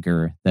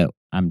bigger that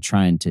I'm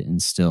trying to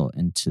instill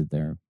into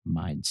their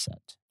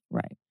mindset.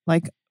 Right.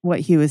 Like what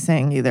he was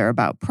saying, either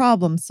about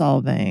problem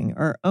solving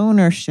or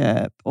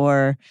ownership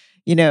or,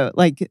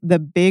 like the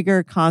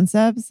bigger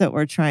concepts that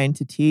we're trying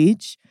to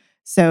teach.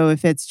 So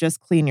if it's just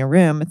clean your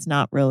room, it's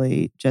not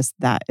really just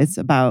that. It's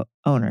about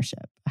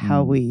ownership,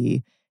 how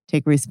we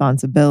take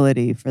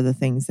responsibility for the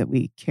things that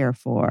we care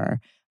for,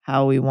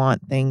 how we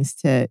want things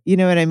to, you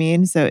know what I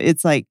mean? So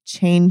it's like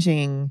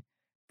changing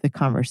the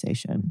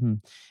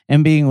conversation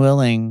and being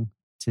willing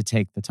to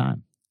take the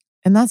time.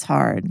 And that's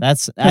hard. I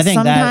think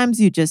sometimes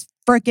you just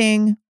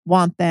freaking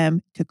want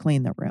them to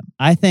clean the room.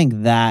 I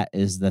think that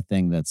is the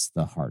thing that's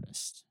the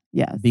hardest.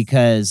 Yes.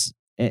 Because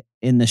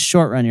in the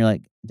short run, you're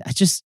like,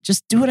 just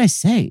do what I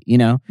say,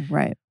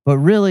 Right. But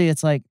really,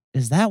 it's like,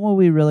 is that what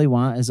we really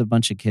want as a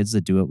bunch of kids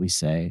that do what we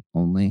say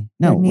only?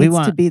 No, we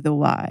want to be the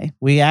why.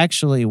 We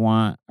actually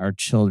want our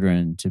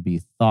children to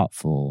be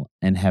thoughtful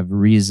and have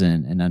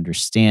reason and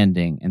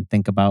understanding and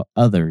think about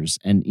others.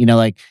 And,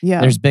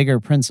 there's bigger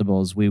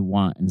principles we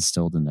want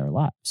instilled in their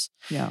lives.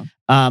 Yeah.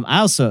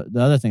 The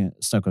other thing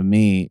that stuck with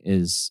me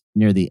is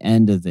near the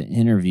end of the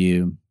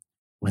interview,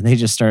 when they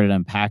just started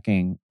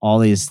unpacking all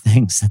these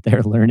things that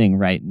they're learning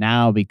right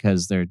now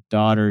because their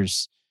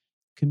daughter's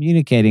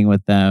communicating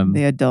with them.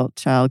 The adult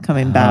child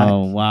coming back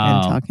and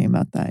talking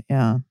about that.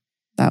 Yeah.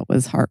 That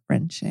was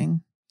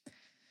heart-wrenching.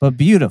 But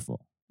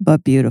beautiful.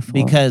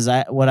 Because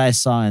what I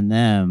saw in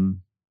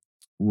them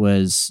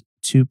was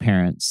two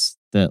parents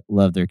that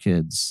love their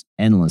kids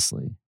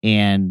endlessly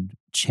and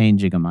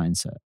changing a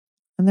mindset.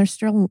 And they're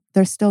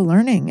still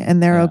learning,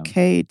 and they're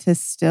okay to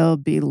still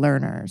be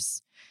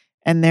learners.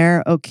 And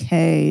they're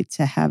okay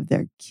to have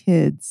their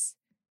kids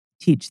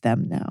teach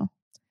them now.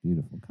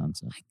 Beautiful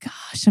concept. My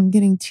gosh, I'm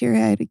getting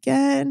teary-eyed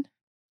again.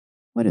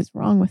 What is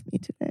wrong with me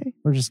today?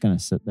 We're just going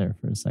to sit there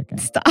for a second.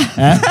 Stop.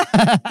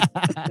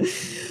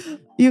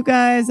 You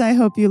guys, I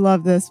hope you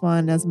love this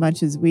one as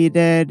much as we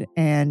did.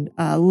 And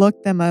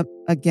look them up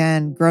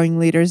again,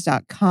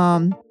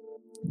 growingleaders.com.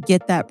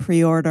 Get that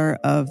pre-order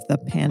of the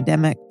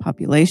Pandemic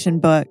Population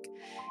book.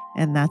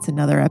 And that's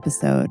another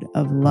episode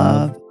of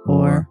Love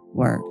or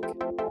Work.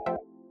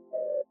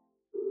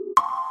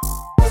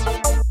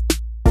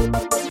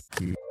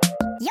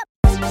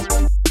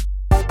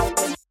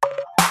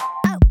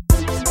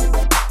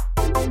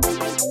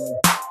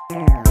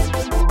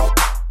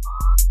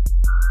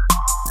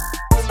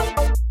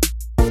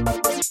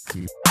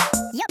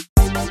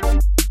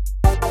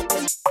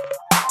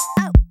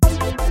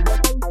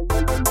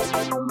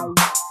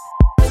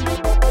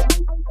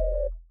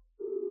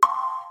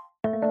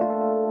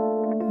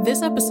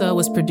 This episode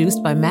was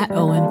produced by Matt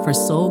Owen for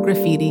Soul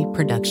Graffiti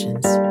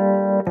Productions.